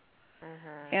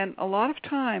 And a lot of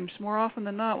times, more often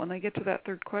than not, when they get to that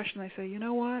third question, they say, you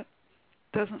know what? It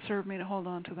doesn't serve me to hold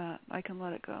on to that. I can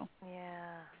let it go.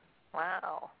 Yeah.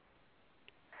 Wow.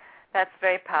 That's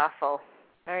very powerful,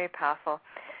 very powerful.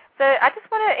 So I just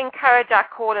want to encourage our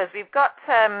callers. We've got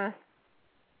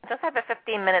just over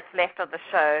 15 minutes left of the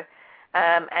show,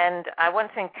 and I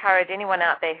want to encourage anyone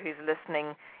out there who's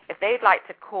listening, if they'd like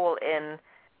to call in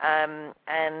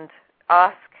and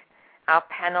ask our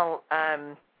panel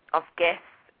of guests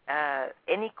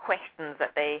any questions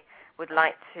that they would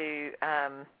like to,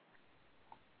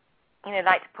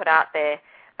 put out there,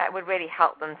 that would really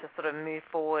help them to sort of move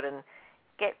forward and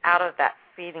get out of that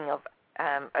feeling of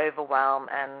overwhelm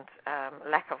and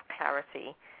lack of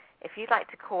clarity. If you'd like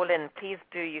to call in, please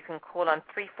do. You can call on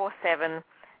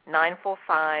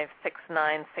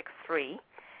 347-945-6963.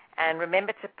 And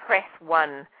remember to press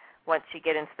 1 once you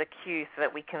get into the queue so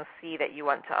that we can see that you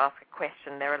want to ask a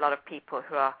question. There are a lot of people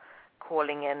who are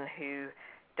calling in who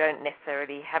haven't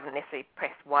necessarily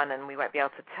pressed 1, and we won't be able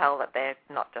to tell that they're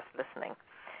not just listening.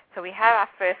 So we have our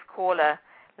first caller,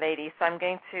 ladies, so I'm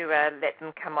going to let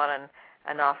them come on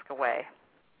and ask away.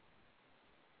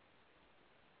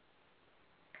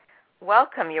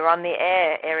 Welcome. You're on the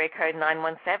air, area code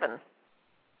 917.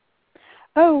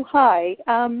 Oh, hi.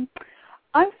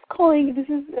 I was calling, this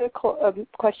is a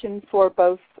question for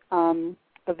both of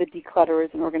the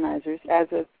declutterers and organizers. As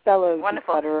a fellow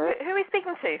Wonderful. declutterer. Who are we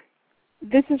speaking to?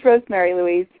 This is Rosemary,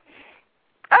 Louise.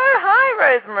 Oh,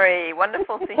 hi, Rosemary.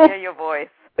 Wonderful to hear your voice.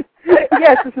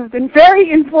 Yes, this has been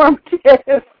very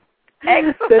informative.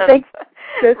 Excellent.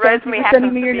 So Rosemary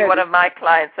happens to be one of my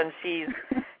clients, and she's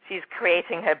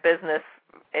creating her business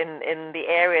in the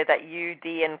area that you,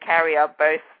 Dee, and Carrie are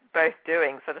both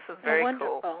doing. So this is very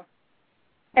cool.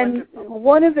 And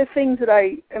one of the things that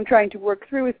I am trying to work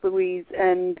through with Louise,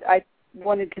 and I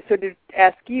wanted to sort of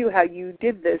ask you how you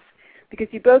did this, because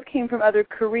you both came from other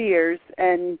careers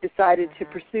and decided to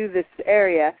pursue this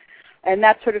area, and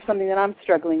that's sort of something that I'm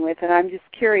struggling with, and I'm just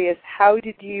curious, how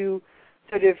did you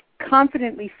sort of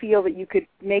confidently feel that you could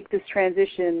make this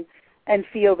transition and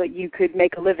feel that you could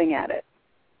make a living at it?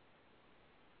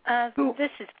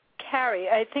 This is Carrie.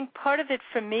 I think part of it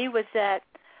for me was that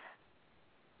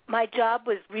my job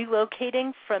was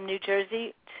relocating from New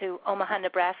Jersey to Omaha,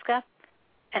 Nebraska,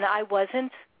 and I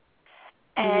wasn't.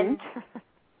 And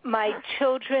my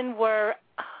children were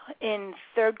in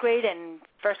 3rd grade and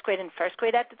 1st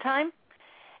grade at the time,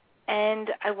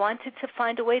 and I wanted to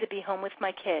find a way to be home with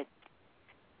my kids.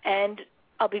 And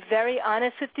I'll be very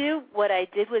honest with you, what I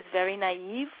did was very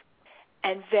naive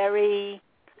and very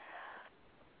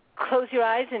close your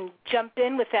eyes and jump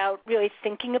in without really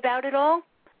thinking about it all.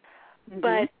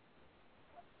 But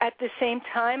at the same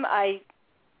time, I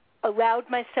allowed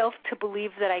myself to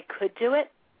believe that I could do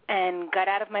it and got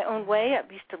out of my own way at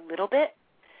least a little bit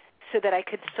so that I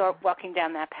could start walking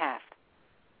down that path.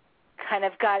 Kind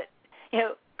of got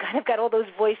all those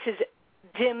voices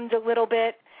dimmed a little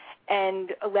bit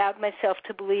and allowed myself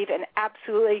to believe, and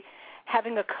absolutely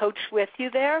having a coach with you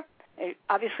there.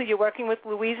 Obviously, you're working with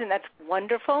Louise, and that's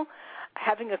wonderful.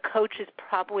 Having a coach is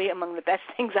probably among the best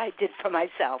things I did for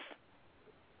myself.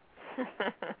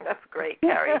 That's great,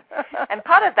 Carrie. And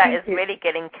part of that is really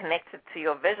getting connected to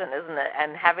your vision, isn't it?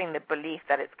 And having the belief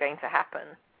that it's going to happen.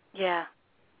 Yeah.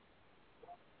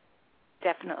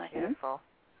 Definitely. Beautiful.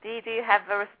 Dee, do you have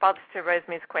a response to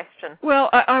Rosemary's question? Well,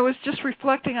 I was just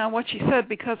reflecting on what she said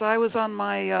because I was on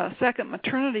my second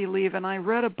maternity leave, and I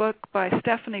read a book by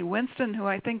Stephanie Winston, who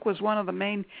I think was one of the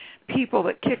main people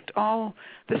that kicked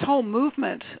this whole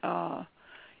movement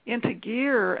into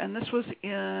gear. And this was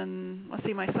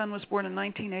my son was born in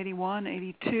 1981,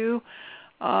 82.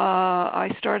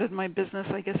 I started my business,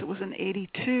 I guess it was in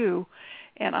 82.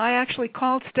 And I actually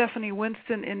called Stephanie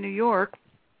Winston in New York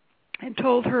and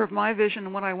told her of my vision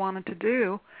and what I wanted to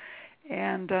do.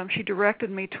 And she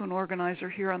directed me to an organizer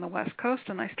here on the West Coast,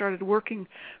 and I started working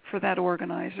for that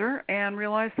organizer and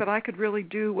realized that I could really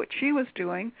do what she was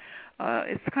doing.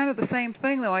 It's kind of the same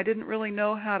thing, though. I didn't really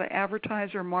know how to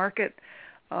advertise or market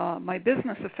my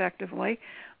business effectively,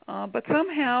 but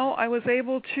somehow I was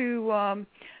able to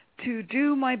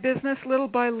do my business little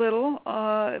by little.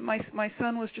 My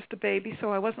son was just a baby, so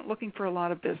I wasn't looking for a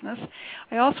lot of business.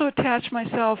 I also attached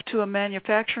myself to a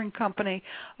manufacturing company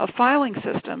of filing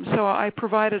systems, so I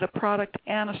provided a product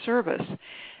and a service.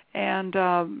 And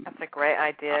that's a great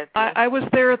idea. I was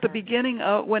there at the beginning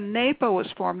when NAPO was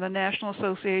formed, the National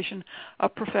Association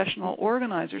of Professional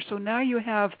Organizers. So now you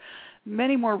have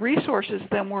many more resources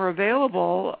than were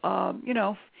available,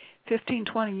 15,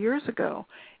 20 years ago.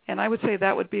 And I would say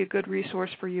that would be a good resource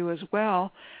for you as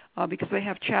well, because they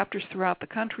have chapters throughout the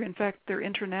country. In fact, they're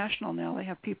international now. They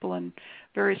have people in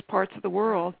various parts of the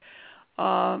world.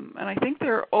 And I think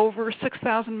they're over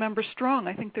 6,000 members strong.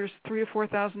 I think there's 3,000 or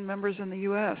 4,000 members in the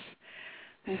U.S.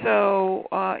 So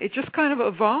it just kind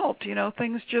of evolved.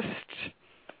 Things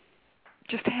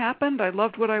just happened. I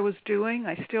loved what I was doing.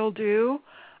 I still do.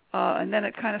 And then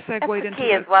it kind of segued into... That's the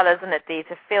key as well, isn't it, Dee,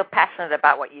 to feel passionate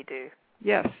about what you do.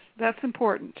 Yes, that's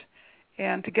important.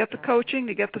 And to get the coaching,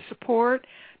 to get the support,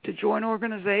 to join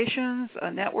organizations,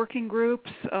 networking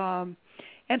groups,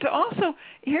 and to also,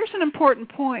 here's an important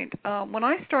point. When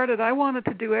I started, I wanted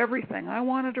to do everything. I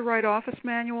wanted to write office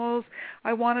manuals.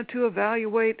 I wanted to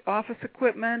evaluate office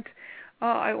equipment.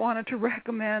 I wanted to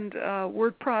recommend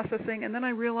word processing. And then I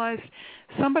realized,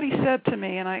 somebody said to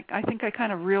me, and I think I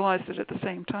kind of realized it at the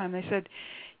same time, they said,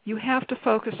 you have to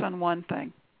focus on one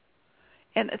thing.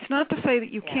 And it's not to say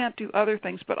that you can't do other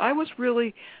things, but I was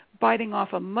really biting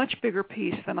off a much bigger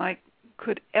piece than I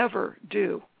could ever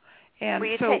do. And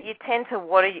well, so you tend to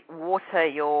water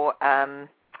your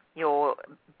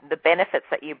the benefits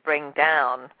that you bring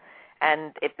down,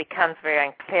 and it becomes very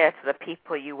unclear to the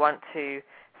people you want to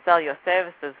sell your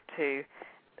services to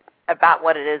about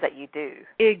what it is that you do.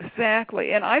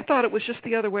 Exactly. And I thought it was just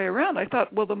the other way around. I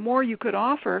thought, well, the more you could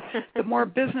offer, the more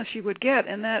business you would get,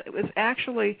 and that was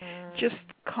actually just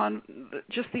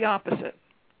the opposite,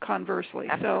 conversely.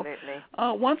 Absolutely.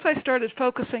 So once I started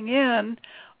focusing in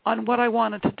on what I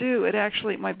wanted to do,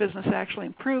 my business actually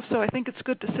improved. So I think it's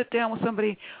good to sit down with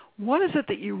somebody. What is it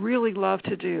that you really love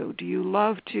to do? Do you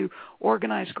love to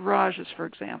organize garages, for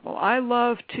example? I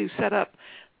love to set up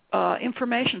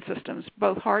information systems,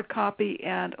 both hard copy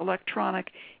and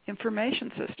electronic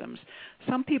information systems.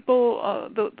 Some people,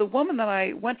 the woman that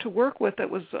I went to work with that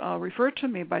was referred to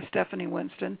me by Stephanie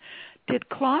Winston, did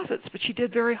closets, but she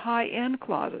did very high-end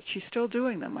closets. She's still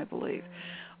doing them, I believe.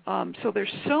 So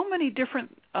there's so many different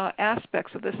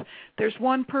aspects of this. There's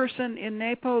one person in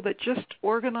NAPO that just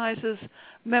organizes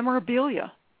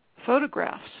memorabilia,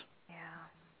 photographs. Yeah.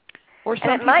 Or some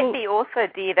and it might be also,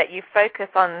 Dee, that you focus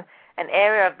on an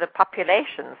area of the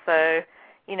population. So,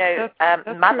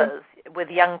 that's mothers with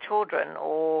young children,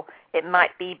 or it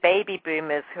might be baby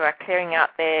boomers who are clearing out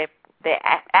their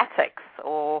attics,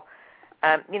 or,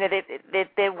 there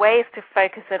are ways to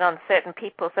focus in on certain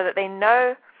people so that they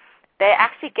know they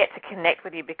actually get to connect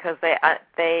with you because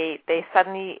they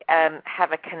suddenly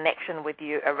have a connection with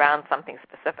you around something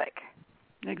specific.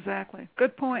 Exactly.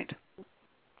 Good point. So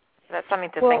that's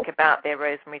something to think about there,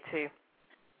 Rosemary, too.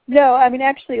 No, I mean,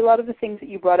 actually, a lot of the things that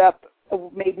you brought up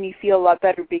made me feel a lot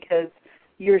better because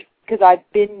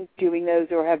I've been doing those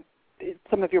or have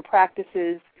some of your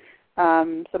practices,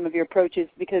 some of your approaches,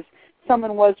 because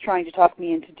someone was trying to talk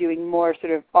me into doing more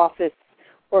sort of office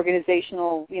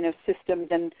organizational, systems,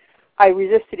 and I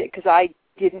resisted it because I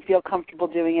didn't feel comfortable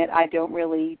doing it. I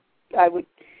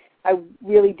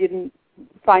really didn't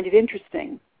find it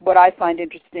interesting. What I find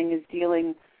interesting is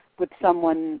dealing with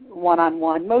someone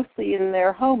one-on-one, mostly in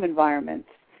their home environments,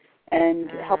 and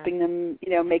helping them,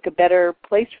 make a better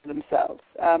place for themselves.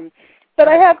 But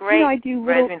I have, great, I do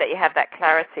little. Rosemary, that you have that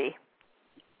clarity.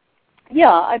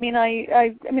 Yeah, I mean,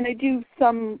 I do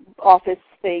some office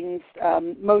things,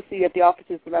 mostly at the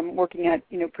offices that I'm working at,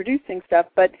 producing stuff.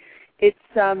 But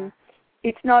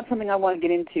it's not something I want to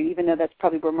get into, even though that's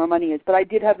probably where more money is. But I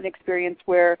did have an experience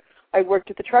where I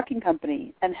worked at the trucking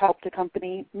company and helped a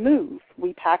company move.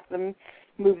 We packed them,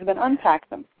 moved them, and unpacked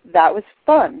them. That was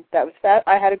fun.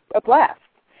 I had a blast.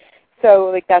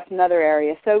 So, that's another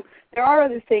area. So there are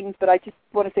other things, but I just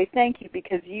want to say thank you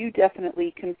because you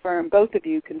definitely confirmed, both of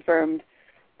you confirmed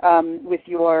with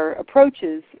your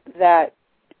approaches that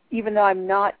even though I'm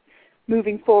not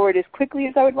moving forward as quickly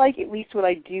as I would like, at least when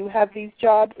I do have these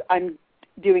jobs, I'm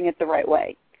doing it the right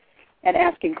way and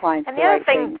asking clients the right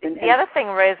things. The other thing,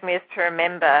 Rosemary, is to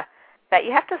remember that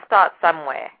you have to start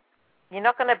somewhere. You're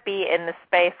not going to be in the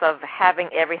space of having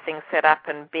everything set up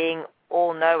and being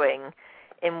all-knowing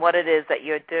in what it is that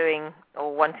you're doing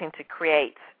or wanting to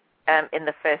create in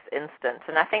the first instance.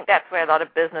 And I think that's where a lot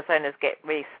of business owners get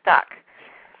really stuck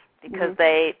because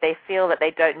they feel that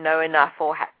they don't know enough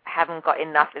or haven't got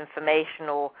enough information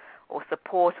or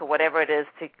support or whatever it is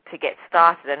to get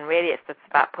started. And really it's just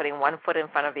about putting one foot in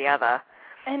front of the other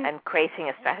and creating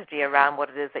a strategy around what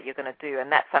it is that you're going to do.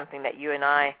 And that's something that you and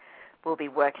I will be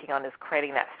working on, is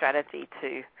creating that strategy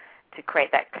to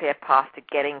create that clear path to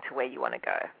getting to where you want to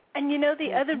go. And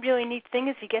the other really neat thing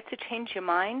is you get to change your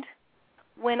mind.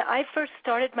 When I first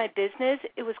started my business,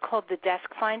 it was called the Desk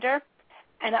Finder.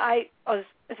 And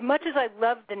as much as I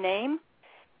loved the name,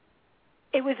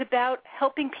 it was about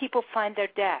helping people find their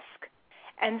desk.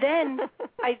 And then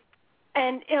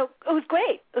it was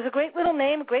great. It was a great little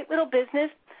name, a great little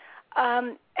business.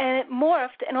 And it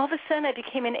morphed, and all of a sudden I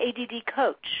became an ADD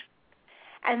coach.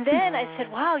 And then I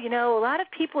said, wow, a lot of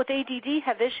people with ADD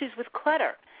have issues with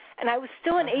clutter. And I was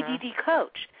still an ADD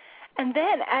coach. And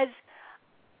then as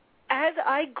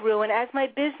I grew and as my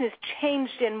business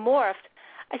changed and morphed,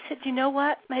 I said, you know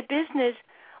what? My business,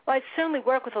 I certainly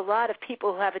work with a lot of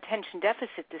people who have attention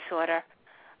deficit disorder.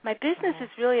 My business is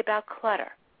really about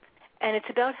clutter. And it's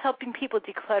about helping people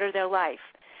declutter their life.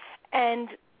 And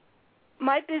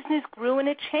my business grew and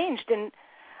it changed. And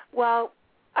while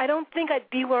I don't think I'd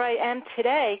be where I am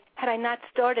today had I not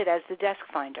started as the Desk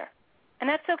Finder. And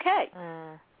that's okay.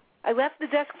 I left the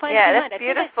Desk Finder behind. That's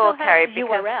beautiful, Carrie. The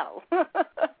URL.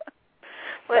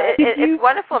 Well, it's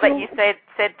wonderful that you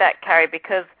said that, Carrie,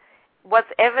 because what's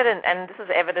evident, and this is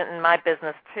evident in my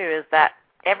business too, is that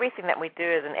everything that we do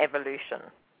is an evolution,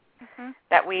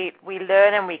 that we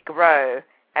learn and we grow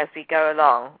as we go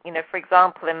along. For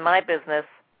example, in my business,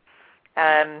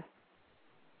 I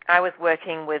was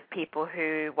working with people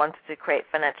who wanted to create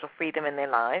financial freedom in their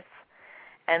lives.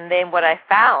 And then what I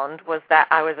found was that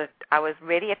I was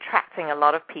really attracting a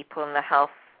lot of people in the health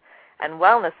and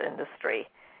wellness industry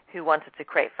who wanted to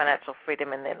create financial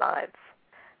freedom in their lives.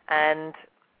 And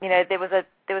there was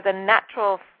a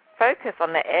natural focus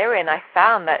on that area, and I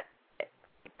found that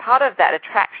part of that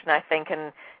attraction, I think,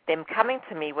 and them coming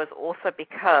to me was also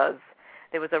because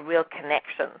there was a real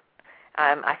connection.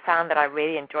 I found that I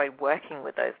really enjoyed working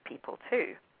with those people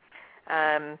too.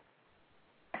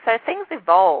 So things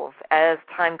evolve as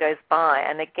time goes by,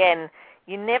 and again,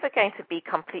 you're never going to be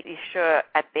completely sure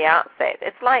at the outset.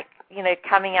 It's like,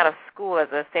 coming out of school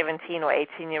as a 17 or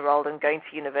 18-year-old and going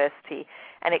to university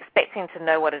and expecting to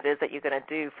know what it is that you're going to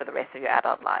do for the rest of your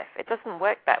adult life. It doesn't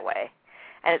work that way.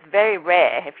 And it's very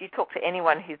rare. If you talk to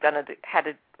anyone who's got a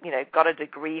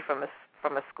degree from a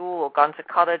school or gone to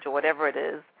college or whatever it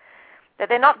is, that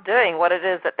they're not doing what it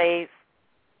is that they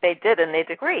did in their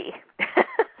degree.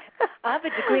 I have a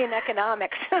degree in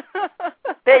economics.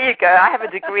 There you go. I have a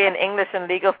degree in English and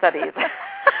legal studies.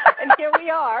 And here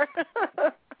we are.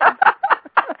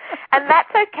 And that's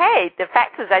okay. The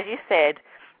fact is, as you said,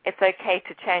 it's okay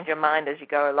to change your mind as you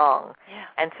go along,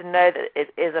 and to know that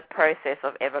it is a process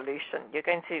of evolution. You're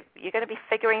going to be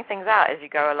figuring things out as you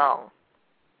go along,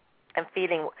 and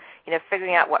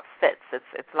figuring out what fits.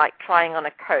 It's like trying on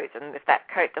a coat, and if that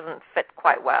coat doesn't fit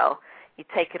quite well, you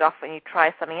take it off and you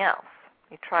try something else.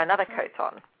 You try another coat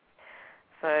on.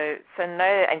 So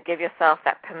know and give yourself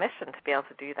that permission to be able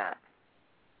to do that.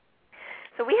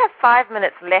 So we have 5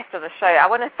 minutes left of the show. I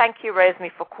want to thank you,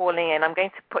 Rosemary, for calling in. I'm going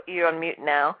to put you on mute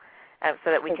now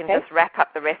so that we can just wrap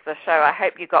up the rest of the show. I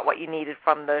hope you got what you needed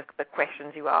from the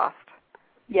questions you asked.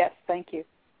 Yes, thank you.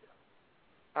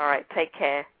 All right, take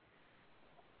care.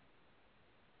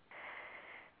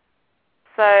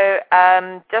 So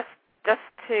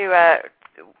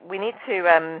we need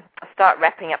to start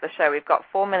wrapping up the show. We've got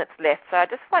 4 minutes left. So I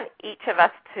just want each of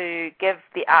us to give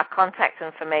our contact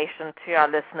information to our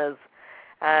listeners,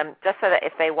 just so that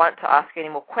if they want to ask any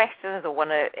more questions or want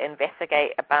to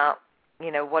investigate about,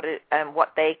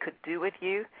 what they could do with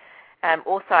you.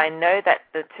 Also, I know that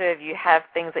the two of you have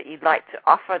things that you'd like to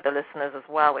offer the listeners as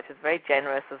well, which is very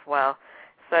generous as well.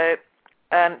 So,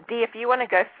 Dee, if you want to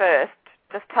go first,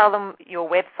 just tell them your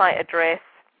website address,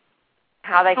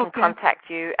 how they can contact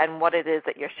you, and what it is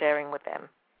that you're sharing with them.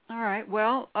 All right.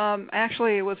 Well,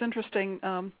 actually, it was interesting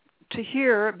to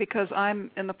hear, because I'm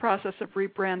in the process of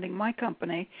rebranding my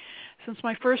company. Since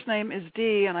my first name is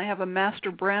Dee and I have a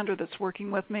master brander that's working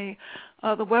with me,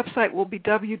 the website will be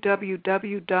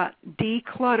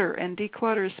www.declutter, and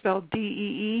declutter is spelled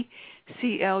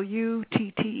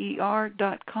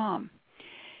DEECLUTTER.com.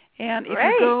 And if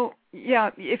you go,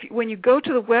 when you go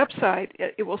to the website,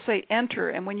 it will say enter,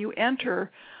 and when you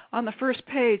enter, on the first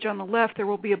page on the left, there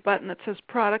will be a button that says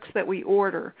products that we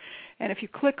order. And if you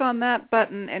click on that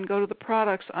button and go to the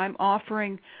products, I'm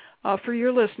offering for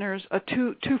your listeners a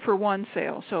two-for-one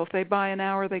sale. So if they buy an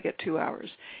hour, they get 2 hours.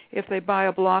 If they buy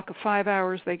a block of 5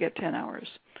 hours, they get 10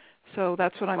 hours. So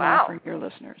that's what I'm offering your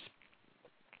listeners.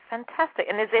 Fantastic.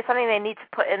 And is there something they need to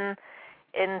put in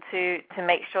to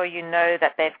make sure you know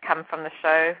that they've come from the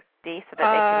show, Dee, so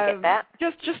that they can get that?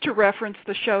 Just to reference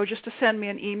the show, just to send me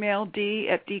an email,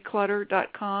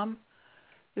 d@declutter.com.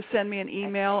 Just send me an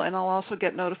email, and I'll also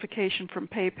get notification from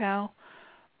PayPal.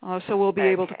 So we'll be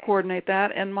able to coordinate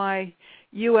that. And my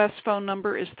U.S. phone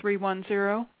number is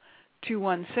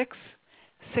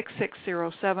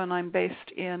 310-216-6607. I'm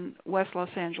based in West Los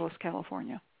Angeles,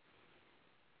 California.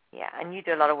 Yeah, and you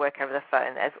do a lot of work over the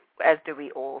phone, as do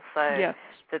we all. So,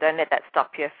 so don't let that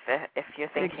stop you if you're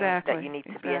thinking that you need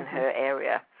to be in her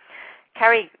area.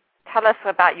 Carrie, tell us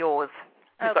about yours.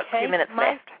 We've got 2 minutes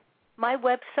left. My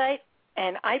website,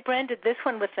 and I branded this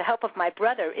one with the help of my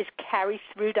brother, is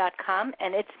carriethrough.com,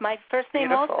 and it's my first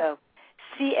name also,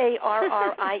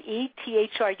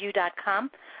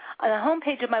 CarrieThru.com. On the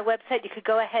homepage of my website, you could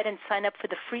go ahead and sign up for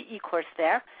the free e-course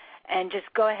there, and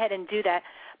just go ahead and do that.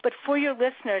 But for your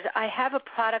listeners, I have a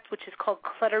product which is called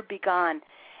Clutter Be Gone,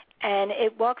 and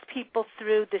it walks people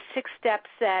through the 6 steps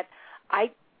that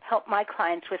I help my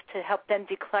clients with to help them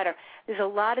declutter. There's a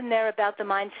lot in there about the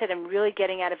mindset and really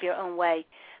getting out of your own way.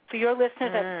 For your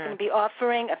listeners, I'm going to be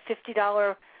offering a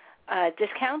 $50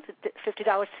 discount,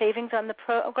 $50 savings on the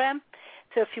program.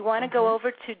 So if you want to go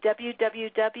over to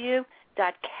www.carriethrough,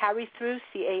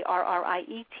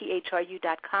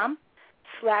 CarrieThru.com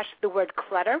 / the word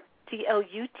clutter,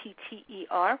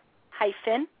 CLUTTER,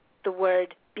 hyphen the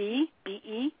word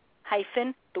B-E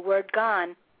hyphen the word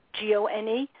gone,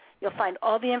 G-O-N-E. You'll find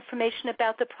all the information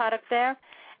about the product there.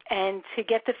 And to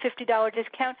get the $50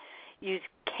 discount, use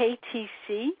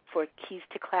KTC for Keys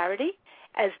to Clarity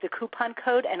as the coupon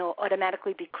code, and it'll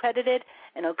automatically be credited,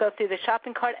 and it'll go through the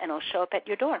shopping cart, and it'll show up at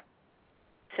your door.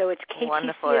 So it's KTC.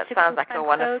 Wonderful. That sounds like a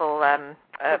wonderful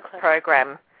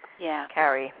program, yeah.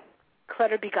 Carrie.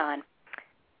 Clutter be gone.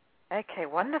 Okay,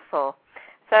 wonderful.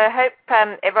 So I hope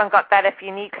everyone got that. If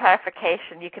you need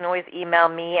clarification, you can always email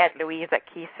me at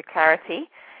louise@keys2clarity.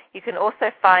 You can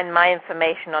also find my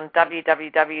information on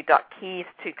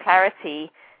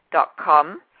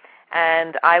www.keys2clarity.com,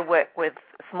 and I work with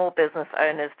small business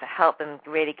owners to help them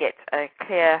really get a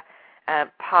clear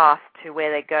path to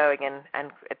where they're going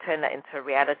and turn that into a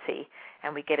reality,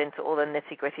 and we get into all the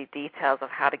nitty-gritty details of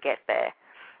how to get there.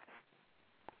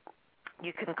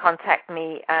 You can contact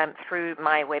me through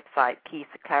my website,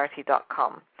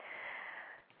 keys2clarity.com.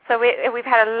 So we've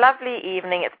had a lovely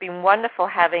evening. It's been wonderful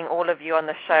having all of you on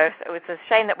the show. So it was a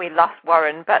shame that we lost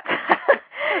Warren, but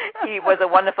he was a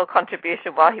wonderful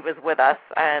contribution while he was with us.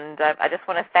 And I just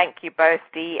want to thank you both,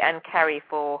 Dee and Carrie,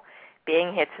 for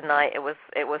being here tonight. It was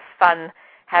fun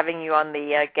having you on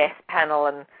the guest panel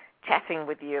and chatting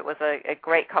with you. It was a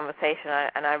great conversation,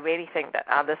 and I really think that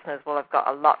our listeners will have got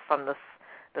a lot from this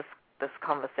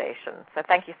conversation. So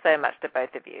thank you so much to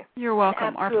both of you. You're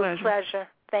welcome. Absolute Our pleasure.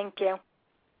 Thank you.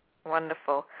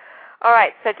 Wonderful. All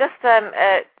right, so just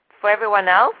for everyone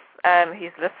else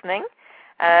who's listening,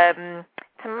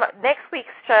 next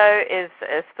week's show is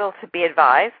still to be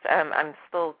advised. I'm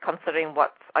still considering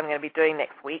what I'm going to be doing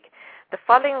next week. The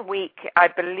following week, I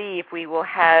believe we will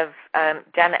have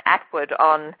Janet Atwood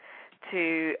on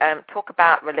to talk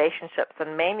about relationships,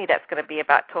 and mainly that's going to be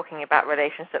about talking about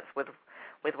relationships with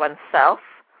oneself,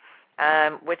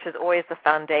 which is always the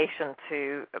foundation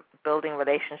to building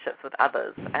relationships with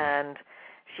others. And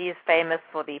she is famous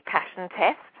for the Passion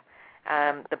Test,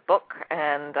 the book,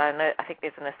 and I think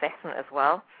there's an assessment as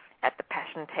well at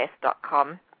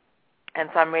thepassiontest.com.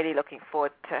 And so I'm really looking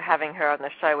forward to having her on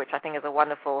the show, which I think is a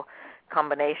wonderful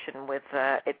combination with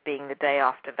it being the day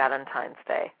after Valentine's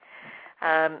Day.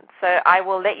 So I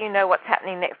will let you know what's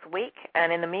happening next week.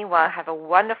 And in the meanwhile, have a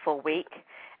wonderful week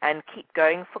and keep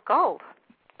going for gold.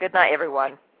 Good night,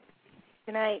 everyone.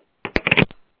 Good night.